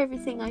hear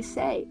everything I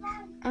say,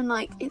 and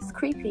like it's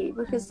creepy,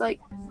 because like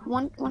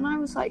when I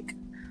was like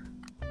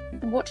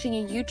watching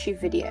a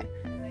YouTube video,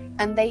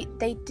 and they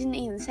didn't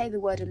even say the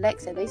word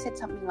Alexa, they said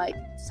something like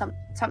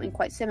something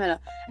quite similar,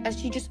 and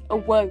she just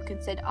awoke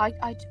and said,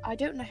 I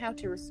don't know how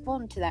to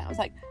respond to that. I was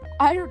like,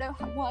 I don't know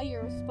why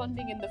you're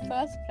responding in the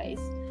first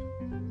place.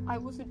 I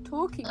wasn't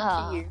talking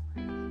to you.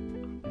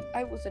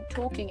 I wasn't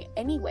talking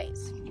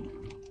anyways.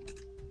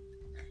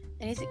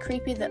 And is it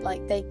creepy that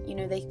like they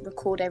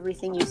record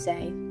everything you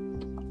say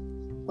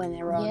when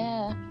they're on?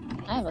 Yeah,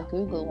 I have a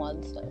Google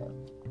one, so.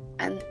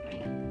 And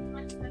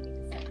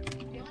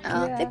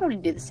they probably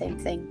do the same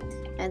thing.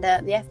 And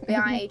the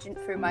FBI agent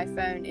through my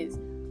phone is,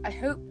 I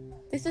hope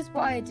this is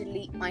why I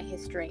delete my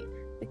history,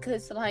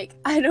 because like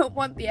I don't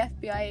want the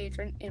FBI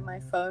agent in my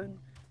phone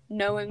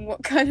knowing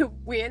what kind of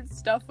weird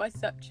stuff I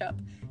search up,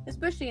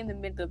 especially in the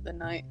middle of the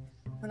night.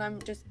 When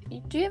I'm just,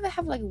 do you ever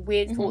have like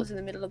weird thoughts in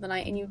the middle of the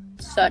night and you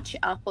search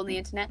it up on the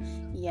internet?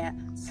 Yeah,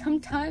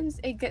 sometimes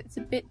it gets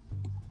a bit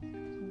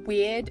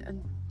weird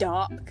and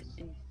dark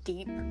and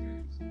deep.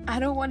 I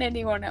don't want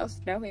anyone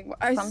else knowing what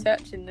I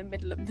search in the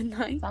middle of the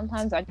night.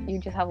 Sometimes you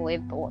just have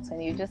weird thoughts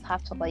and you just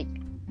have to like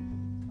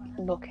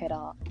look it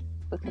up,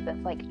 because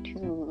it's like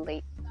too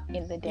late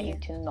in the day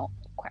to not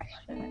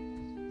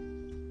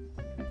question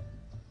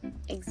it.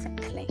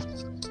 Exactly.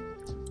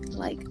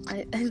 Like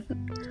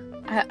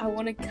I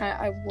want to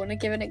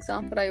give an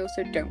example, but I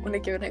also don't want to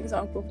give an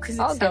example because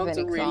it sounds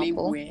really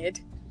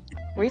weird.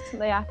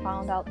 Recently, I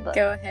found out that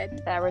Go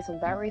ahead. There is a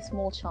very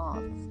small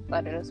chance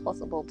that it is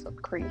possible to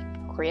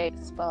create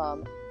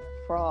sperm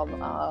from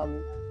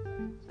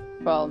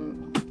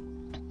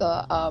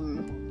the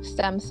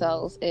stem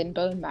cells in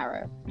bone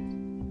marrow.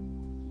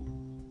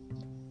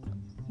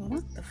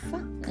 What the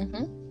fuck?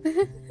 Mm-hmm.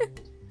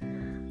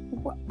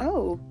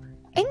 Oh,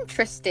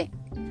 interesting.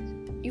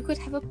 You could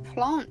have a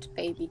plant,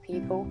 baby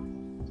people.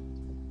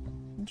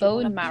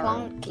 Bone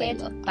marrow.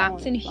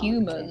 That's in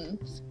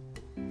humans.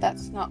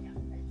 That's not.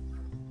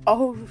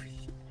 Oh.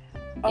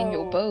 In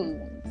your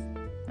bones.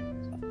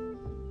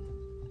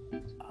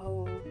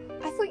 Oh.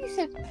 I thought you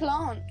said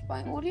plant.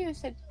 My audio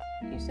said.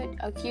 You said.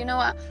 Okay, you know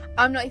what?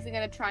 I'm not even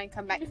going to try and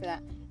come back for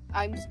that.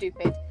 I'm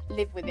stupid.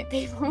 Live with it,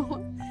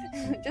 people.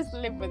 Just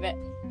live with it.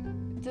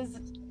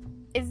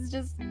 It's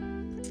just.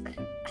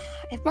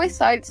 If my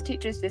science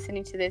teacher is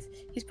listening to this,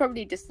 he's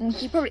probably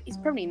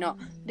not.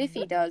 But if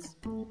he does,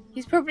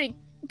 he's probably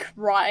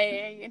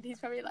crying, and he's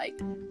probably like,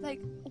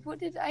 what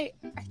did I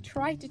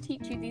tried to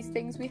teach you these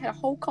things? We had a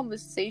whole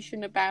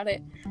conversation about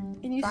it,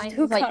 and you Science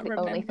still is like can't the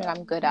remember. only thing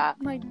I'm good at.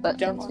 But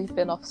since one. we've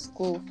been off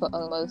school for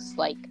almost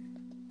like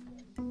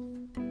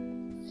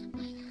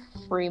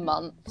 3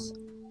 months,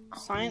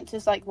 Science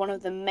is like one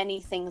of the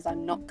many things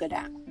I'm not good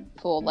at.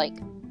 For like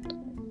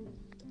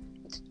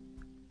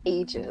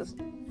ages.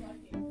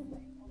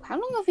 How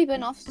long have you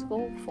been off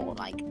school for?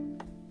 Like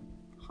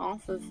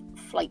half of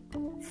like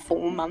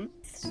 4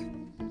 months.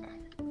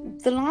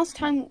 The last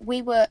time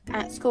we were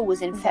at school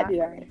was in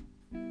February.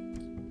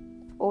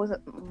 Or was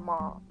it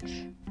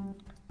March?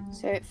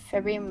 So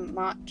February,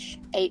 March,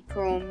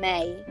 April,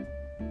 May.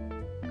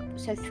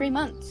 So 3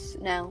 months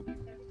now.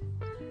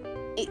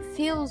 It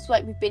feels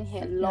like we've been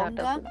here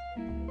longer. No,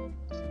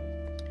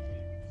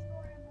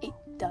 it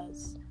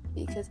does.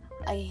 Because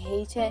I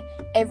hate it.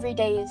 Every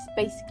day is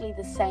basically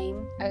the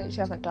same. I actually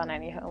haven't done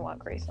any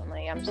homework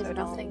recently. I'm so There's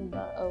dumb, nothing-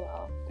 but oh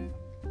well.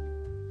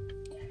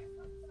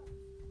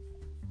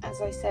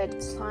 As I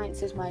said,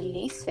 science is my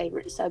least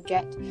favourite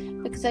subject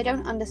because I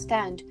don't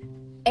understand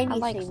I anything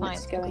like science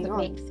that's going because it on.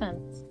 makes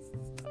sense.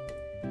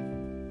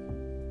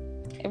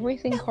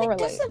 Everything No, it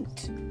correlates.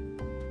 doesn't.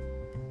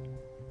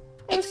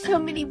 There's so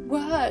many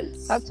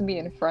words. That's me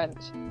in French.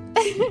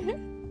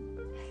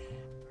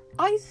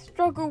 I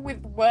struggle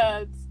with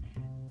words.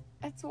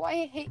 That's why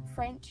I hate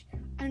French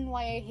and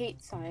why I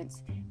hate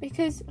science.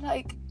 Because,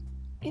 like,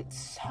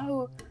 it's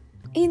so...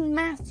 In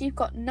maths, you've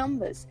got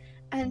numbers.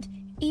 And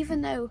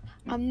even though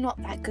I'm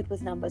not that good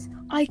with numbers,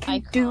 I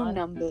can do can't.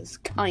 numbers,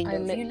 kind I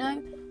of, lit- you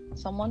know?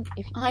 Someone,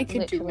 if I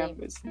can do literally,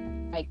 numbers.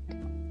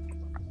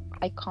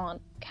 I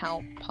can't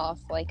count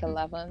past like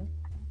 11.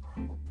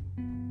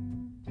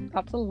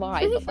 That's a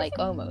lie, but like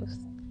almost.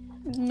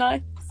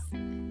 Nice.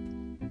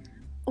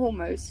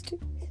 Almost.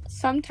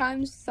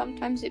 Sometimes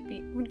it'd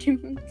be...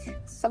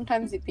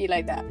 Sometimes it'd be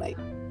like that, like...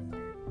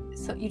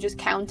 So you're just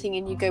counting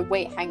and you go,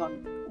 wait, hang on,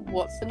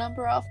 what's the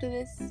number after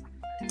this?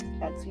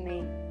 That's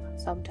me,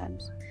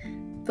 sometimes.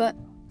 But,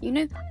 you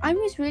know, I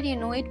was really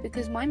annoyed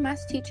because my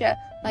maths teacher,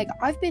 like,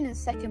 I've been in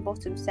second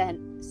bottom set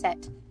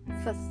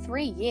for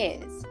 3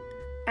 years.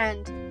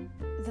 And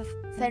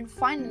then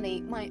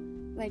finally, my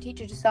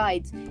teacher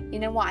decides, you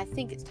know what, I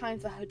think it's time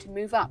for her to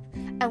move up.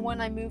 And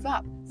when I move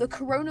up, the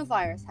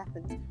coronavirus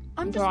happens.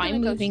 I'm just going to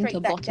go moving straight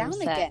to back bottom down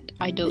set. again.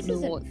 I don't This know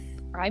isn't- what.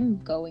 I'm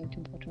going to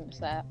bottom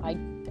set.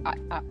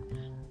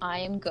 I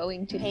am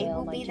going to Hey, fail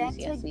we'll my be there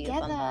GCSEs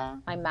together.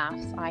 and my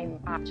maths. I'm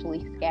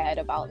actually scared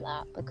about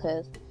that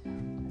because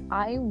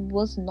I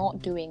was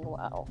not doing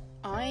well.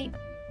 I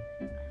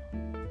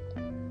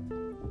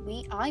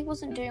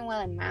wasn't doing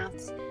well in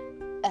maths.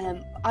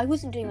 I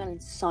wasn't doing well in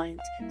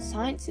science.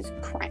 Science is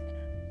crap.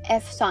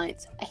 F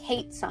science. I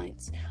hate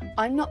science.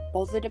 I'm not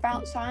bothered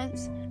about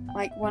science.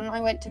 Like when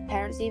I went to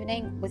parents'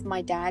 evening with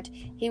my dad,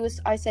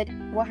 I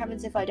said, what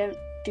happens if I don't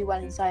do well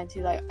in science? He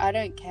was like, I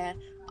don't care.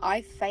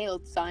 I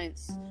failed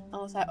science. I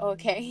was like,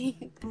 okay.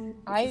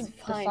 I It's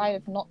fine.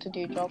 decided not to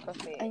do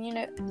geography And you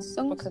know,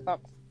 songs. because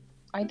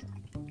that's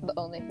the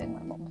only thing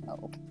my mom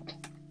failed.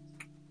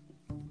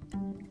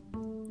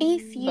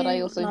 If you, But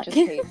I also like, just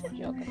hate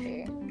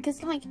geography.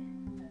 because like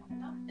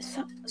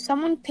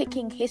someone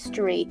picking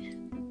history,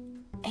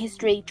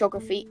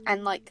 geography,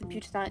 and like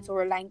computer science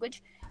or a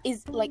language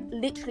is like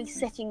literally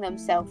setting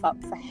themselves up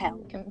for hell.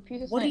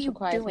 Computer What are science you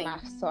requires doing?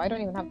 maths, so I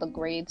don't even have the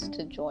grades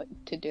to do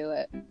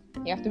it.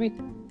 You have to be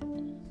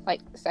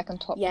like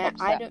second top Yeah,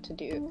 I set don't- to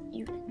do.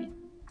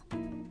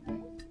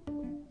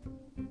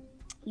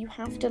 You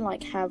have to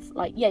like have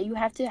like you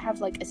have to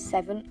have like a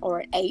 7 or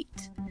an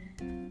 8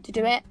 to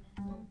do it.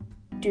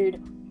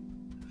 Dude,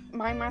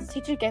 my maths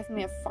teacher gave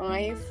me a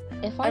 5.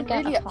 If I I'm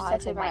get really a 5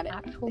 upset in my about it,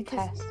 actual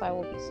because- test, I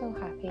will be so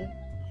happy.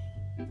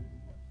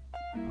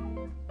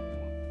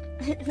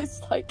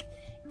 It's like,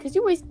 because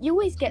you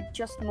always get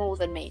just more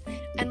than me,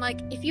 and like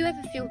if you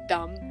ever feel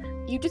dumb,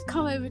 you just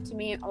come over to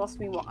me and ask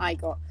me what I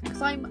got,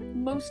 because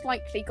I'm most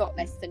likely got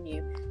less than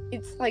you.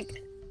 It's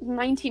like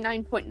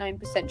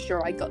 99.9%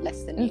 sure I got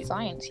less than In you.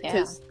 science, yeah.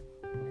 Because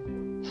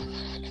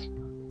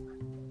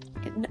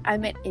I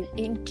meant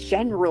in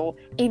general,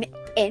 in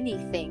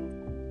anything.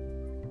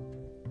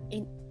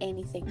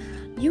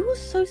 You were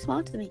so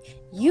smarter than me.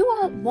 You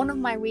are one of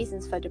my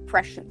reasons for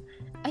depression.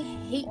 I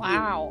hate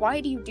Wow. you. Why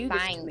do you do this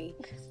to Thanks. me?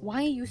 Why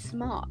are you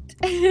smart?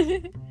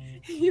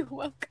 You're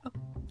welcome.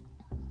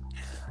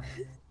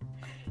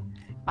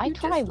 I You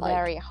try just, like,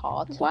 very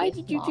hard to Why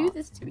be did you do smart.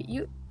 this to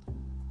me?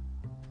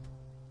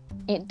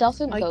 It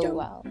doesn't I go don't.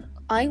 well.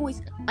 I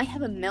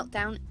have a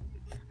meltdown.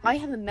 I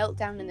have a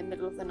meltdown in the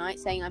middle of the night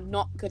saying I'm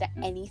not good at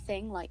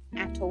anything, like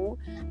at all.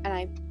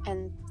 And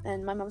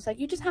my mum's like,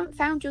 you just haven't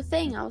found your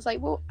thing. I was like,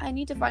 well, I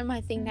need to find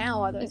my thing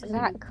now, otherwise I'm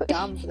gonna Exactly. be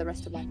dumb for the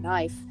rest of my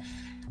life.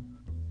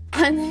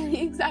 And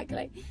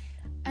exactly.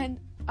 And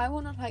I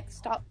want to like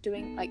start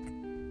doing like,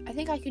 I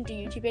think I can do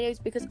YouTube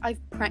videos because I've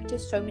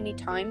practiced so many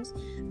times,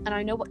 and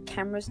I know what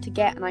cameras to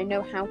get, and I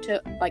know how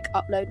to like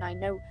upload, and I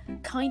know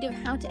kind of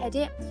how to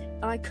edit,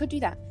 and I could do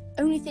that.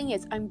 Only thing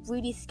is, I'm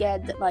really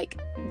scared that like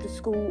the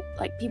school,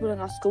 like people in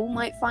our school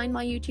might find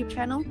my YouTube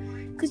channel,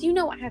 because you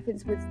know what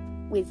happens with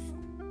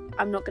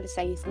I'm not going to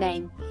say his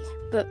name,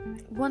 but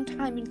one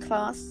time in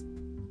class,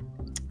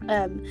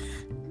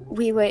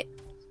 we were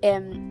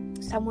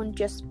someone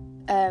just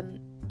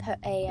put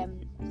a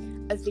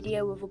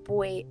video of a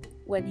boy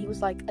when he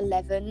was like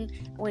 11,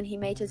 when he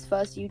made his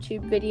first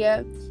YouTube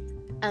video,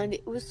 and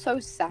it was so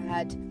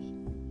sad,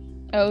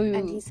 Oh.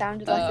 and he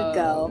sounded like a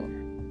girl.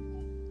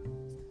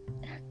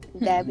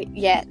 There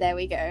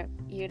we go.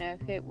 You know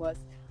who it was.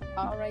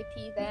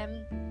 R.I.P.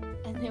 them,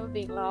 and they were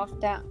being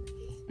laughed at.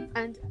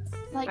 And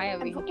like, I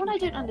have a and YouTube what I don't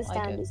channel, I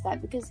understand do. is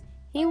that because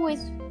he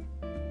always.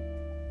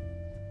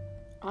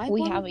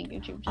 We have a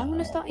YouTube channel. I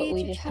wanna start a but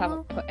we YouTube just channel,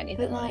 haven't put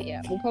anything but, on like, it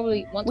yet. We'll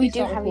probably once we we do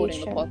start have a recording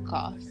the YouTube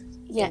podcast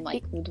Yeah, in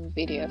like the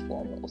video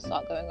form, it will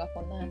start going up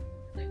on there.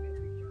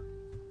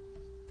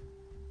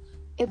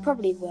 It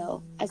probably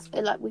will.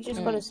 We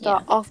just got to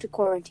start after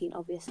quarantine,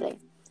 obviously.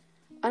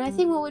 And I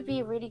think what would be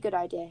a really good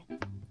idea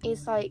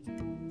is like,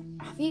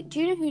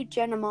 do you know who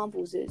Jenna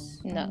Marbles is?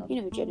 No. You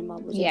know who Jenna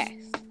Marbles is? Yes.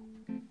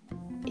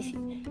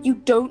 You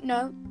don't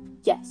know?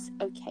 Yes.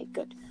 Okay,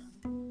 good.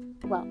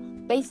 Well,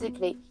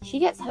 basically, she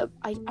gets her.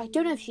 I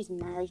don't know if she's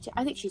married to.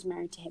 I think she's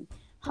married to him,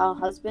 her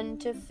husband,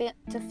 to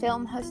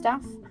film her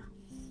stuff.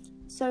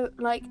 So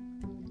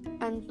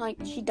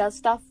she does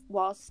stuff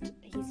whilst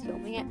he's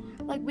filming it.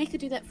 Like, we could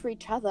do that for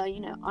each other.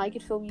 You know, I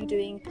could film you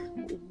doing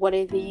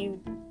whatever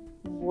you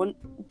want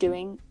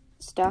doing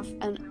stuff,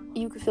 and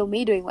you could film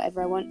me doing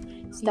whatever I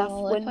want stuff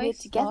when we're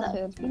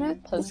together. You know,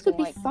 this could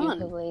be fun.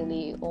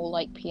 Ukulele or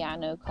like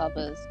piano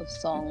covers of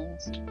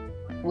songs.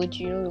 Would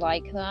you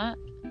like that?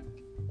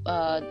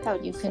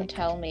 You can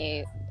tell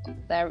me.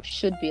 There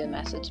should be a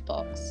message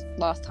box.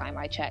 Last time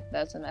I checked,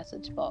 there's a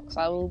message box.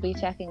 I will be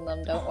checking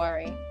them. Don't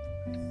worry.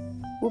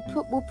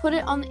 We'll put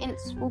it on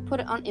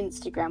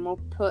Instagram. We'll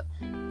put.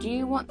 Do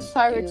you want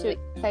Syra to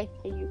play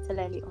a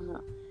ukulele or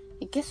not?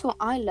 And guess what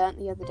I learnt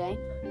the other day?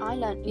 I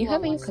learnt you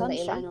have a ukulele.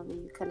 Sunshine on the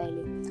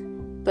ukulele,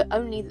 but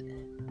only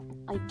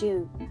I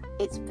do.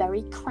 It's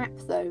very crap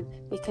though,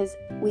 because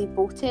we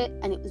bought it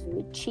and it was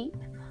very cheap,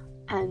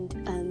 and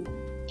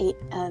it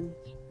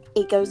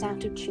goes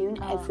out of tune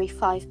every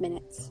 5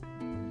 minutes.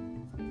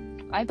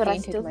 I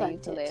still my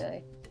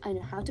ukulele. I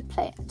know how to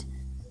play it.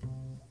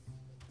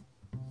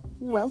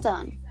 Well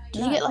done.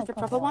 Did you get like a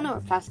proper one or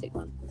a plastic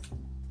one?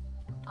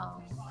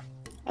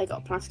 I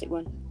got a plastic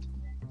one.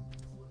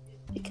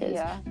 Because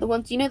the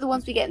ones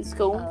we get in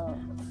school,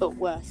 but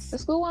worse. The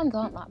school ones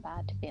aren't that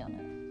bad, to be honest.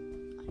 I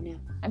know.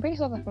 I'm pretty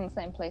sure they're from the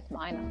same place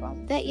mine are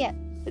from.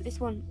 But this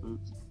one,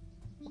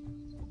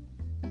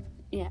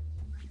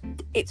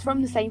 it's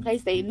from the same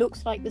place. It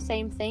looks like the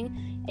same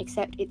thing,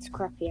 except it's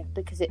crappier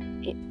because it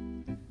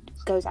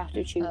goes out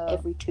of tune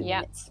every 2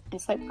 minutes.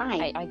 It's like,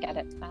 why? I get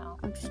it now.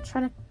 I'm just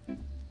trying to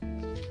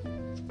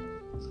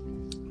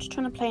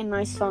play a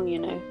nice song, you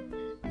know,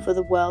 for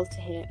the world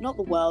to hear. Not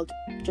the world,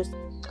 just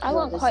I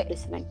want quite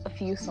listening. A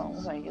few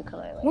songs on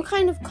ukulele. What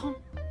kind of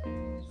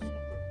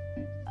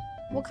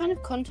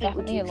content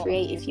would you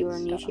create if you were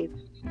on YouTube?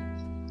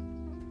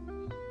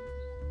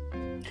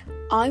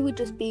 I would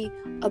just be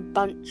a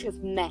bunch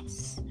of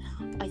mess.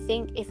 I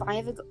think if I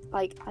ever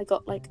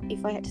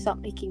if I had to start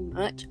making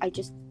merch, I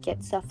just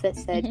get stuff that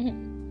said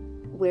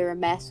we're a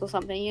mess or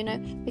something, you know,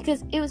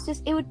 because it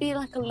would be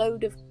like a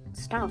load of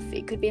stuff.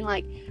 It could be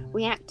like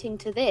reacting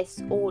to this,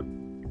 or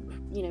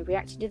you know,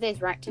 reacting to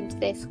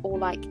this, or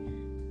like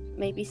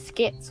maybe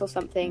skits or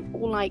something,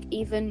 or like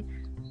even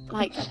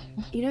like,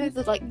 you know,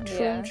 the like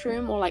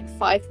Troom or like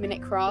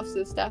 5-minute crafts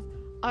and stuff.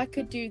 I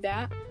could do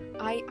that.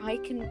 I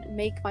can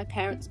make my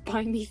parents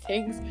buy me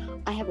things.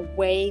 I have a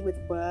way with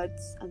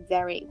words. I'm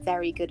very,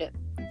 very good at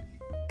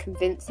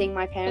convincing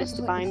my parents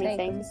to buy me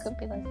things. It could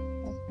be like...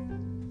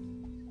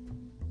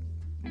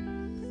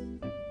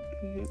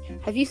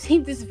 Have you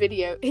seen this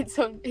video? It's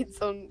on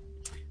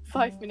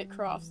 5-minute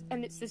crafts,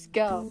 and it's this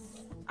girl,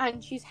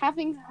 and she's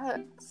having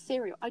her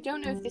cereal. I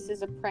don't know if this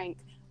is a prank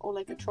or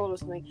like a troll or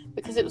something,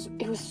 because it was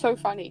so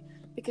funny.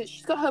 Because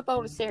she's got her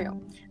bowl of cereal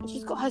and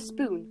she's got her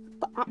spoon,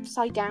 but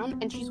upside down,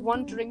 and she's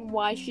wondering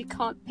why she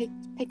can't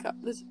pick up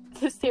the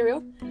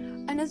cereal.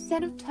 And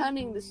instead of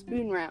turning the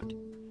spoon round,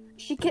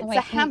 she gets a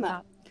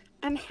hammer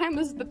and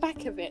hammers the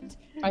back of it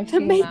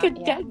to make a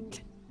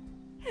dent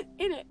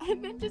in it,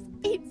 and then just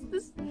eats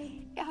this.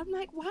 I'm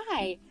like,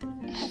 why?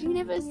 Have you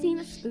never seen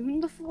a spoon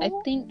before? I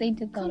think they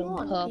did that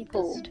on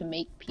purpose to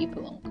make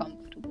people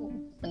uncomfortable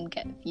and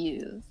get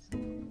views.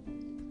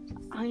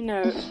 I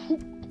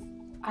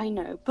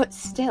know, but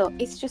still,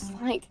 it's just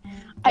like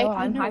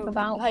I'm hype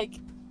about like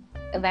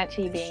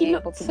eventually being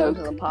able to go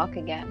to the park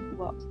again.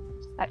 What?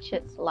 That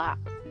shit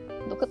slaps.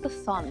 Look at the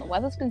sun. The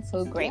weather's been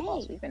so great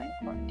whilst we've been in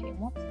quarantine.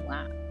 What's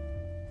that?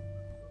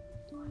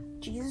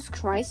 Jesus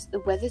Christ, the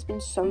weather's been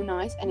so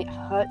nice, and it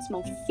hurts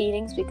my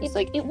feelings because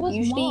it was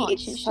usually March.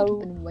 it's it so should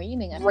have been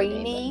raining every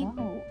day, but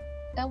no,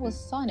 that was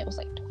sun. It was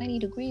like 20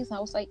 degrees, and I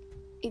was like,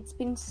 it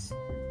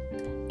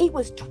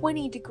was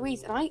 20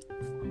 degrees, and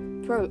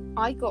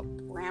I got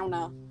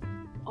browner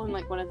on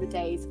like one of the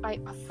days. I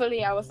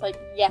was like,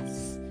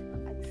 yes,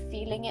 I'm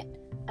feeling it,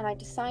 and I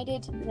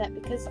decided that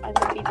because I'm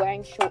going to be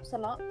wearing shorts a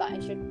lot, that I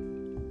should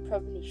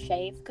probably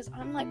shave, because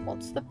I'm like,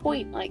 what's the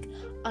point? Like,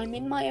 I'm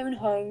in my own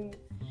home,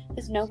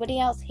 there's nobody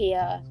else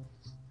here,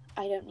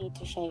 I don't need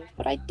to shave.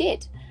 But I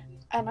did,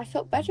 and I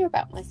felt better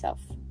about myself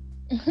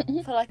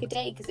for like a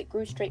day, because it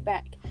grew straight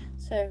back.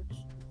 So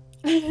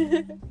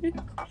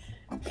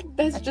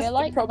that's just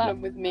the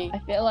problem with me. I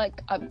feel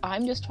like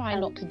I'm just trying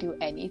not to do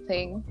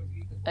anything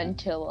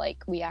until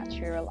like we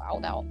actually are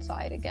allowed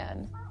outside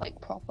again,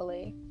 like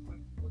properly.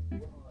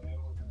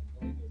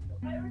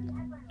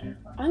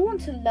 I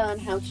want to learn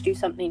how to do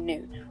something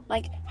new.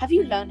 Like, have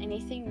you learned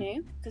anything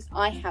new? Because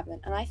I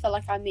haven't, and I feel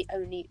like I'm the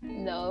only.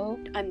 No,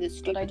 I'm the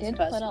stupidest person.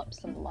 But I did put up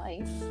some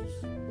lights.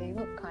 They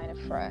look kind of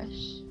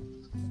fresh.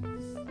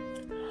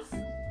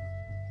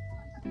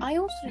 I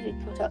also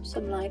did put up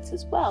some lights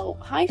as well.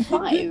 High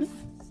five.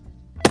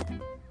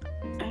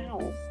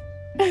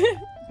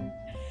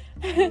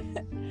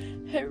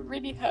 It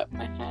really hurt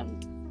my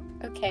hand.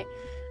 Okay.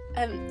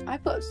 I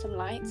put up some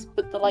lights,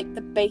 but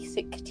the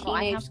basic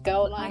teenage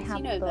girl lights,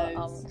 I have the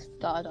those.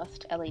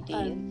 Stardust LED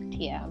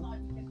TM.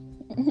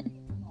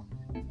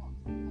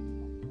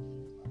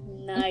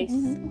 Nice.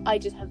 I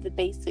just have the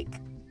basic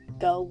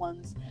girl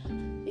ones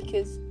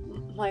because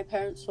my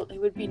parents thought they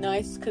would be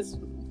nice because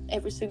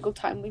every single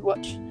time we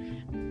watch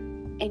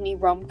any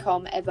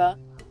rom-com ever,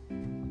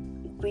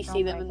 we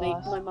see them and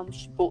my mum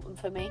bought them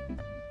for me.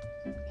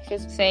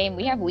 Because same,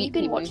 we've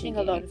been watching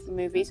a lot of the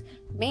movies.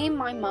 Me and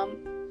my mum,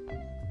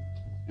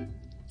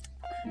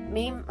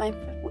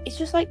 it's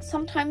just like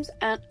sometimes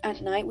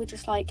at night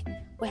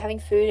we're having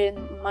food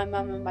and my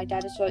mum and my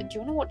dad are like, do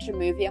you want to watch a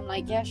movie? I'm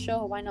like, yeah,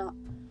 sure, why not?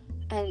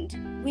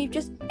 And we've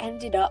just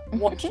ended up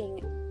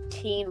watching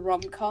teen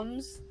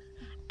rom-coms,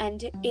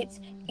 and it's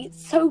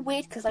so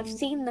weird because I've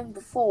seen them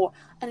before,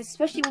 and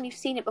especially when you've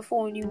seen it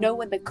before and you know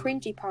when the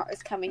cringy part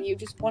is coming, you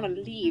just want to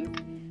leave.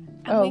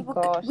 And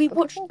we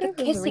watched The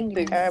Kissing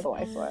Booth. Terrible,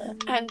 I swear.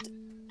 And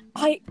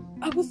I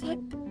was like,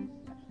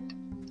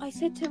 I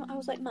said to him, I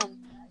was like, Mum,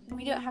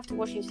 we don't have to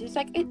watch this. He's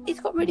like, it's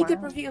got really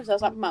good reviews. I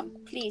was like, Mum,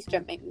 please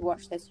don't make me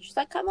watch this. And she's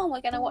like, come on,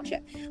 we're gonna watch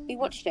it. We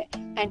watched it,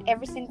 and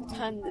every single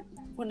time that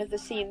one of the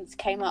scenes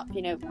came up,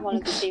 one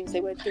of the scenes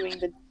they were doing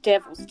the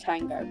devil's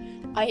tango,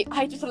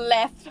 I just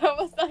left. I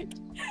was like,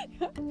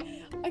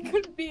 I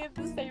couldn't be in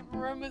the same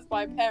room as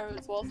my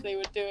parents whilst they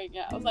were doing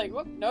it. I was like,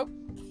 whoop, nope.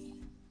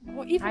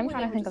 Well, even I'm when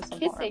trying to they think were of some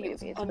just horror kissing,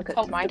 movies it was because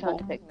it's my turn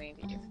to uncomfortable. pick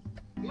movies.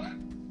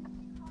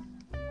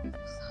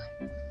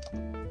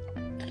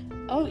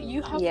 Oh,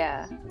 you have?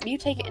 Yeah. You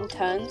take it in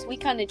turns. We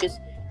kind of just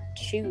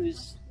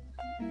choose.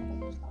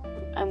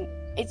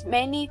 It's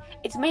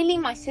mainly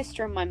my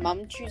sister and my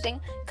mum choosing,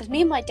 because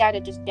me and my dad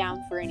are just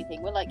down for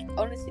anything. We're like,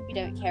 honestly, we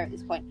don't care at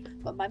this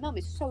point. But my mum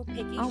is so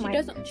picky.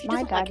 She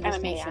doesn't like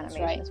animations,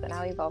 right? But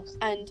now evolves.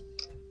 And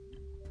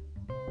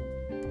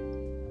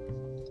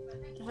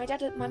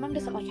my mum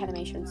doesn't like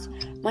animations.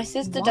 My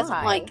sister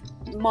doesn't like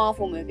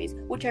Marvel movies,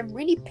 which I'm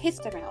really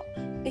pissed about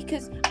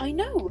because I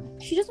know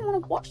she doesn't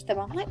want to watch them.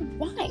 I'm like,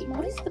 why?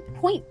 What is the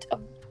point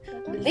of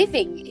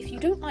living if you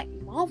don't like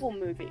Marvel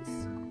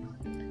movies?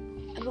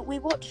 But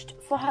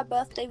for her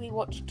birthday, we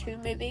watched 2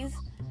 movies,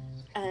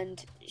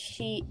 and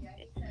she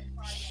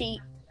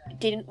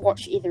didn't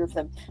watch either of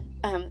them.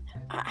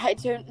 I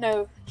don't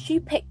know. She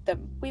picked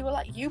them. We were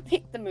like, you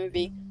picked the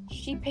movie.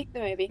 She picked the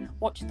movie,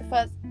 watched the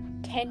first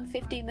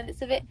 10-15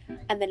 minutes of it,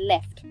 and then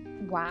left.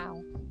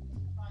 Wow.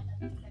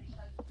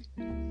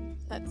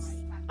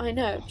 I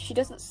know. She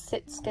doesn't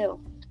sit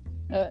still.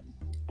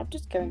 I'm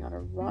just going on a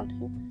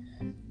run.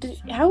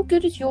 How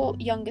good is your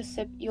youngest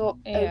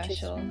Otis?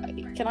 Sure.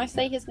 Can I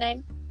say his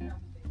name?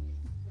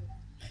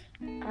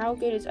 How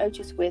good is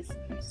Otis with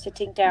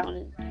sitting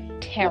down and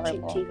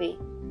watching TV?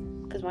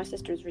 Because my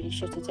sister is really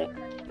shit at it.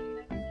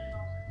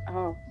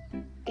 Oh,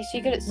 is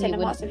she good at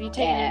cinemas? Have you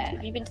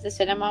been to the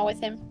cinema with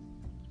him?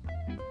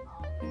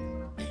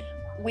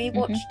 We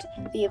watched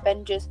the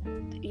Avengers,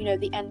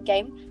 the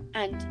Endgame,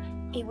 and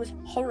it was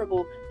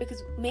horrible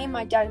because me and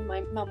my dad and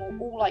my mum were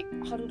all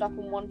huddled up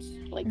on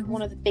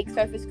one of the big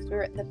sofas because we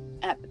were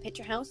at the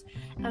picture house,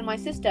 and my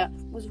sister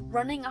was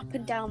running up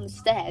and down the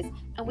stairs,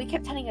 and we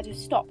kept telling her to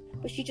stop,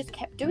 but she just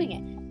kept doing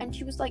it, and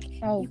she was like,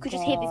 you could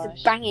just hear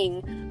this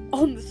banging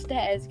on the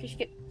stairs because she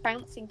kept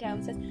bouncing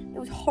downstairs. It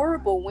was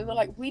horrible. We were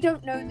like, we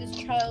don't know this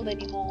child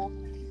anymore.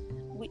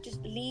 We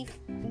just leave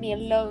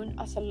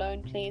us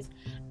alone, please.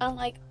 And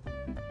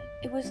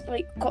it was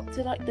got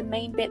to the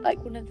main bit,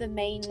 one of the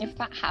main. If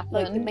that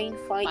happened, the main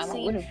fight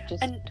scene, would have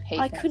just and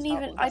I couldn't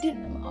even. I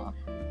didn't. Cinema.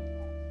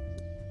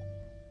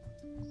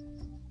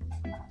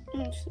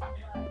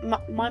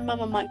 My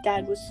mum and my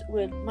dad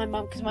were my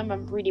mum, because my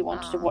mum really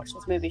wanted to watch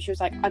this movie. She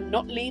was like, "I'm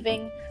not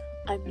leaving.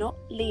 I'm not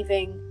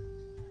leaving."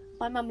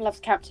 My mum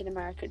loves Captain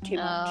America too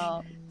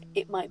much.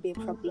 It might be a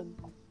problem.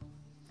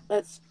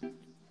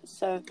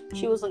 So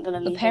she wasn't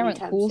gonna leave. The parent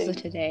calls soon. her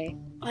today.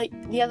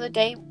 The other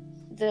day,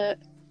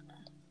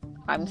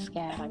 I'm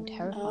scared. I'm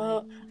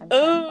terrified. I'm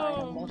terrified.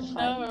 I'm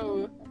mortified.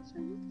 No.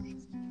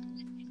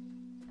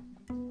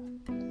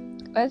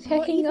 They're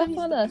checking up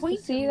on us to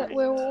see that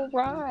we're all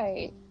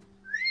right.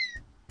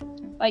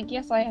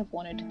 Yes, I have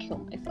wanted to kill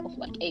myself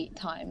 8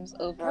 times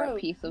over a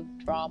piece of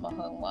drama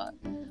homework.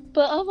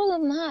 But other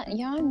than that,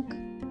 yeah, I'm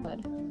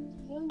good.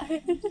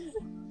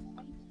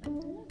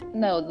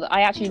 No,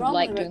 I actually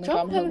like doing the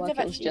drama homework.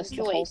 It was just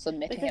the whole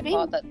submitting it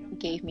part that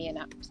gave me an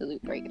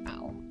absolute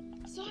breakdown.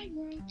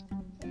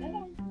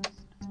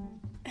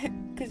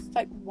 Because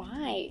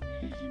why?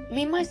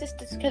 Me and my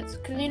sisters, because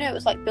it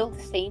was build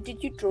the scene.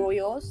 Did you draw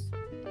yours?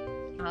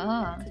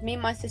 Because me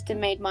and my sister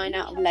made mine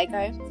out of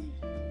Lego,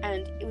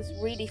 and it was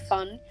really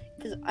fun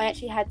because I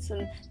actually had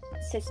some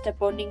sister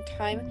bonding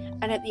time,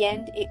 and at the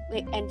end it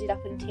ended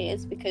up in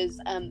tears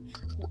because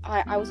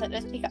I was like,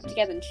 let's pick up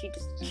together, and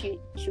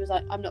she was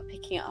like, I'm not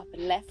picking it up,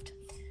 and left.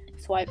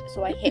 So I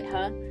hit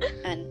her,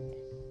 and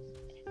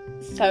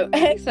so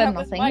you said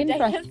nothing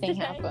interesting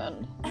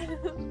happened.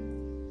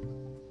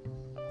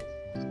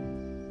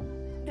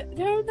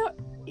 No,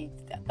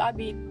 I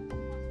mean,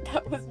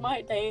 that was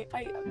my day.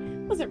 I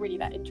wasn't really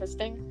that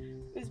interesting.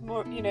 It was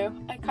more,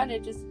 I kind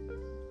of just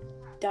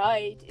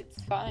died.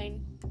 It's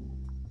fine.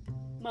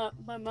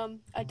 My mum,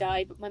 I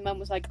died, but my mum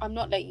was like, I'm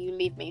not letting you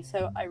leave me,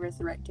 so I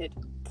resurrected.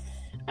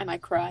 And I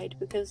cried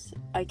because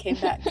I came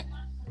back.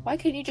 Why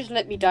couldn't you just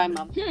let me die,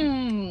 Mum?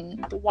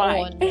 Why?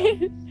 Oh,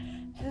 no.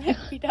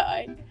 Let me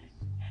die.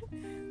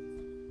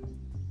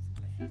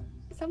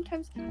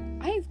 Sometimes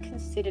I've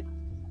considered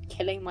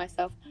killing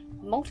myself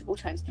multiple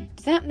times.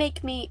 Does that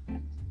make me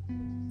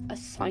a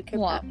psychopath?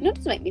 What? No, it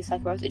doesn't make me a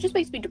psychopath. It just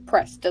makes me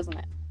depressed, doesn't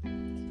it?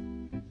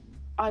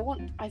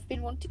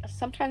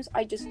 Sometimes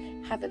I just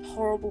have a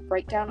horrible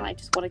breakdown and I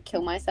just want to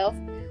kill myself.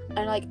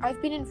 And I've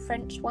been in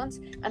French once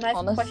and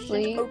I've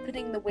questioned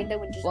opening the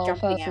window and just jumping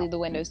out. Well, firstly, the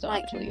window's not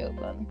actually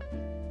open.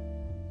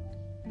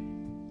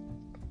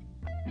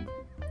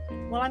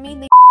 Well, I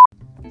mean,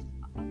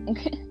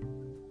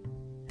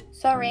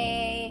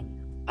 sorry.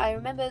 I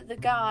remember this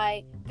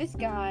guy.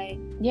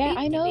 Yeah,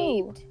 I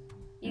know.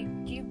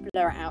 You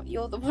blur it out.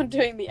 You're the one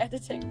doing the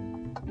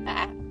editing.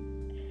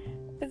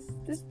 This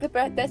is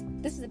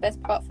the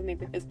best part for me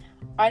because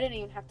I don't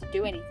even have to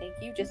do anything.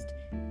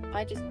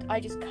 I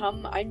just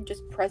come. I'm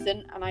just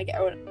present, and I get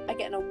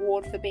an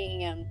award for being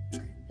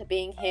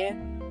here,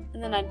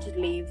 and then I just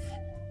leave,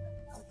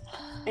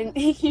 and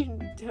you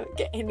don't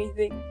get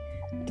anything.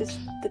 Just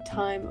the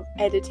time of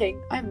editing.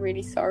 I'm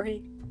really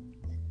sorry.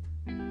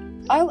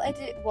 I'll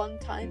edit one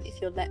time if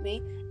you'll let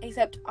me.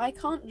 Except I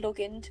can't log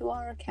into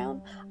our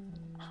account.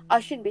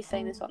 I shouldn't be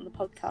saying this on the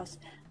podcast.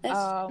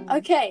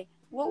 Okay.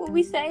 What were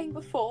we saying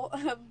before?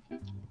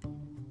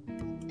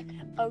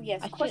 Oh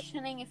yes,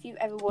 questioning if you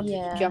ever wanted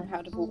to jump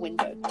out of a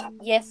window.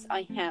 Yes,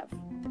 I have.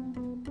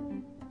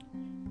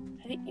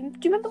 Do you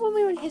remember when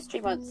we were in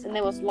history once and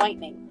there was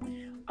lightning?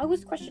 I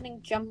was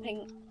questioning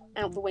jumping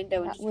out the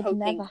window and just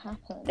hoping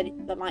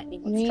that the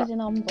lightning would strike. You need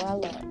an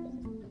umbrella.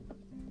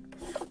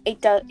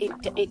 It does.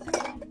 It.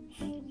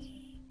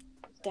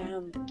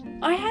 Damn.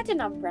 I had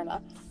an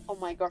umbrella. Oh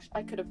my gosh,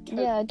 I could have.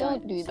 Yeah,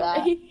 don't do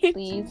that,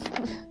 please.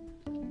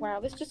 Wow,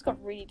 this just got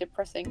really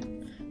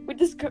depressing. We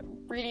just got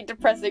really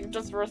depressing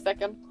just for a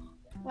second.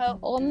 Well,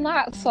 on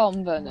that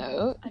somber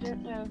note, I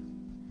don't know.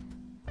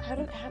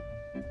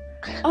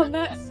 On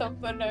that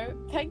somber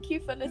note, thank you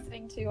for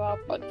listening to our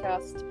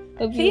podcast.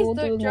 Hope Please you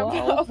don't jump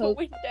well. out of a Hope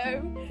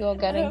window. you're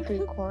getting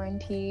through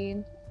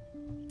quarantine.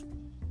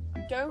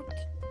 Don't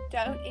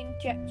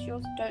inject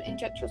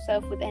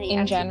yourself with any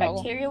In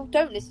antibacterial. general.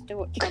 Don't listen to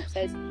what Trump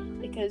says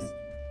because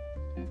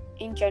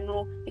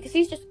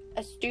he's just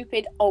a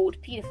stupid old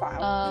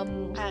paedophile.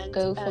 And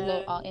go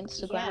follow our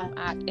Instagram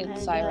at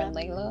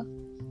InSirenLayla.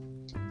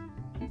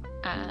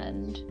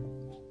 And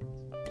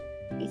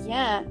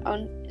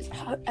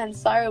and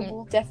Syra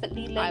will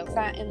definitely link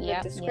that in the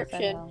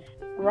description.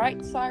 Right,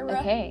 Syra?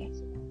 Okay.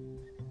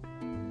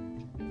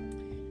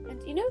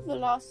 And you know the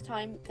last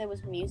time there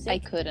was music? I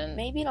couldn't.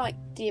 Maybe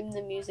dim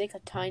the music a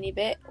tiny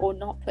bit or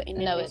not put any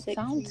music. No, it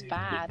sounds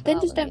bad.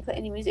 Then just don't put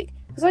any music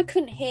because I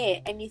couldn't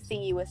hear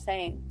anything you were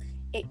saying.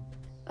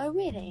 Oh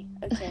really?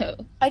 Okay.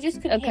 I just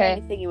couldn't hear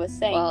anything you were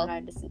saying when I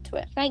listened to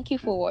it. Thank you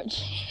for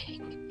watching.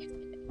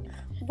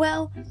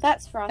 Well,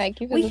 that's for us. Thank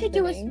you for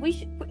listening. We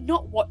should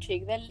not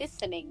watching. They're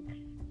listening.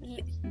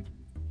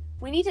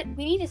 We need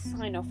to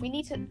sign off. We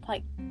need to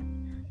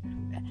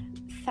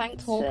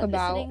thanks talk for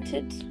about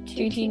listening to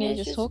two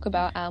teenagers talk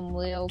about, and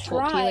we'll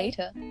talk to you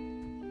later.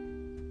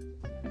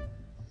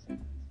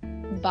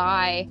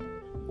 Bye.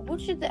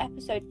 What should the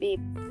episode be?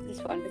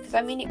 This one, because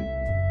I mean.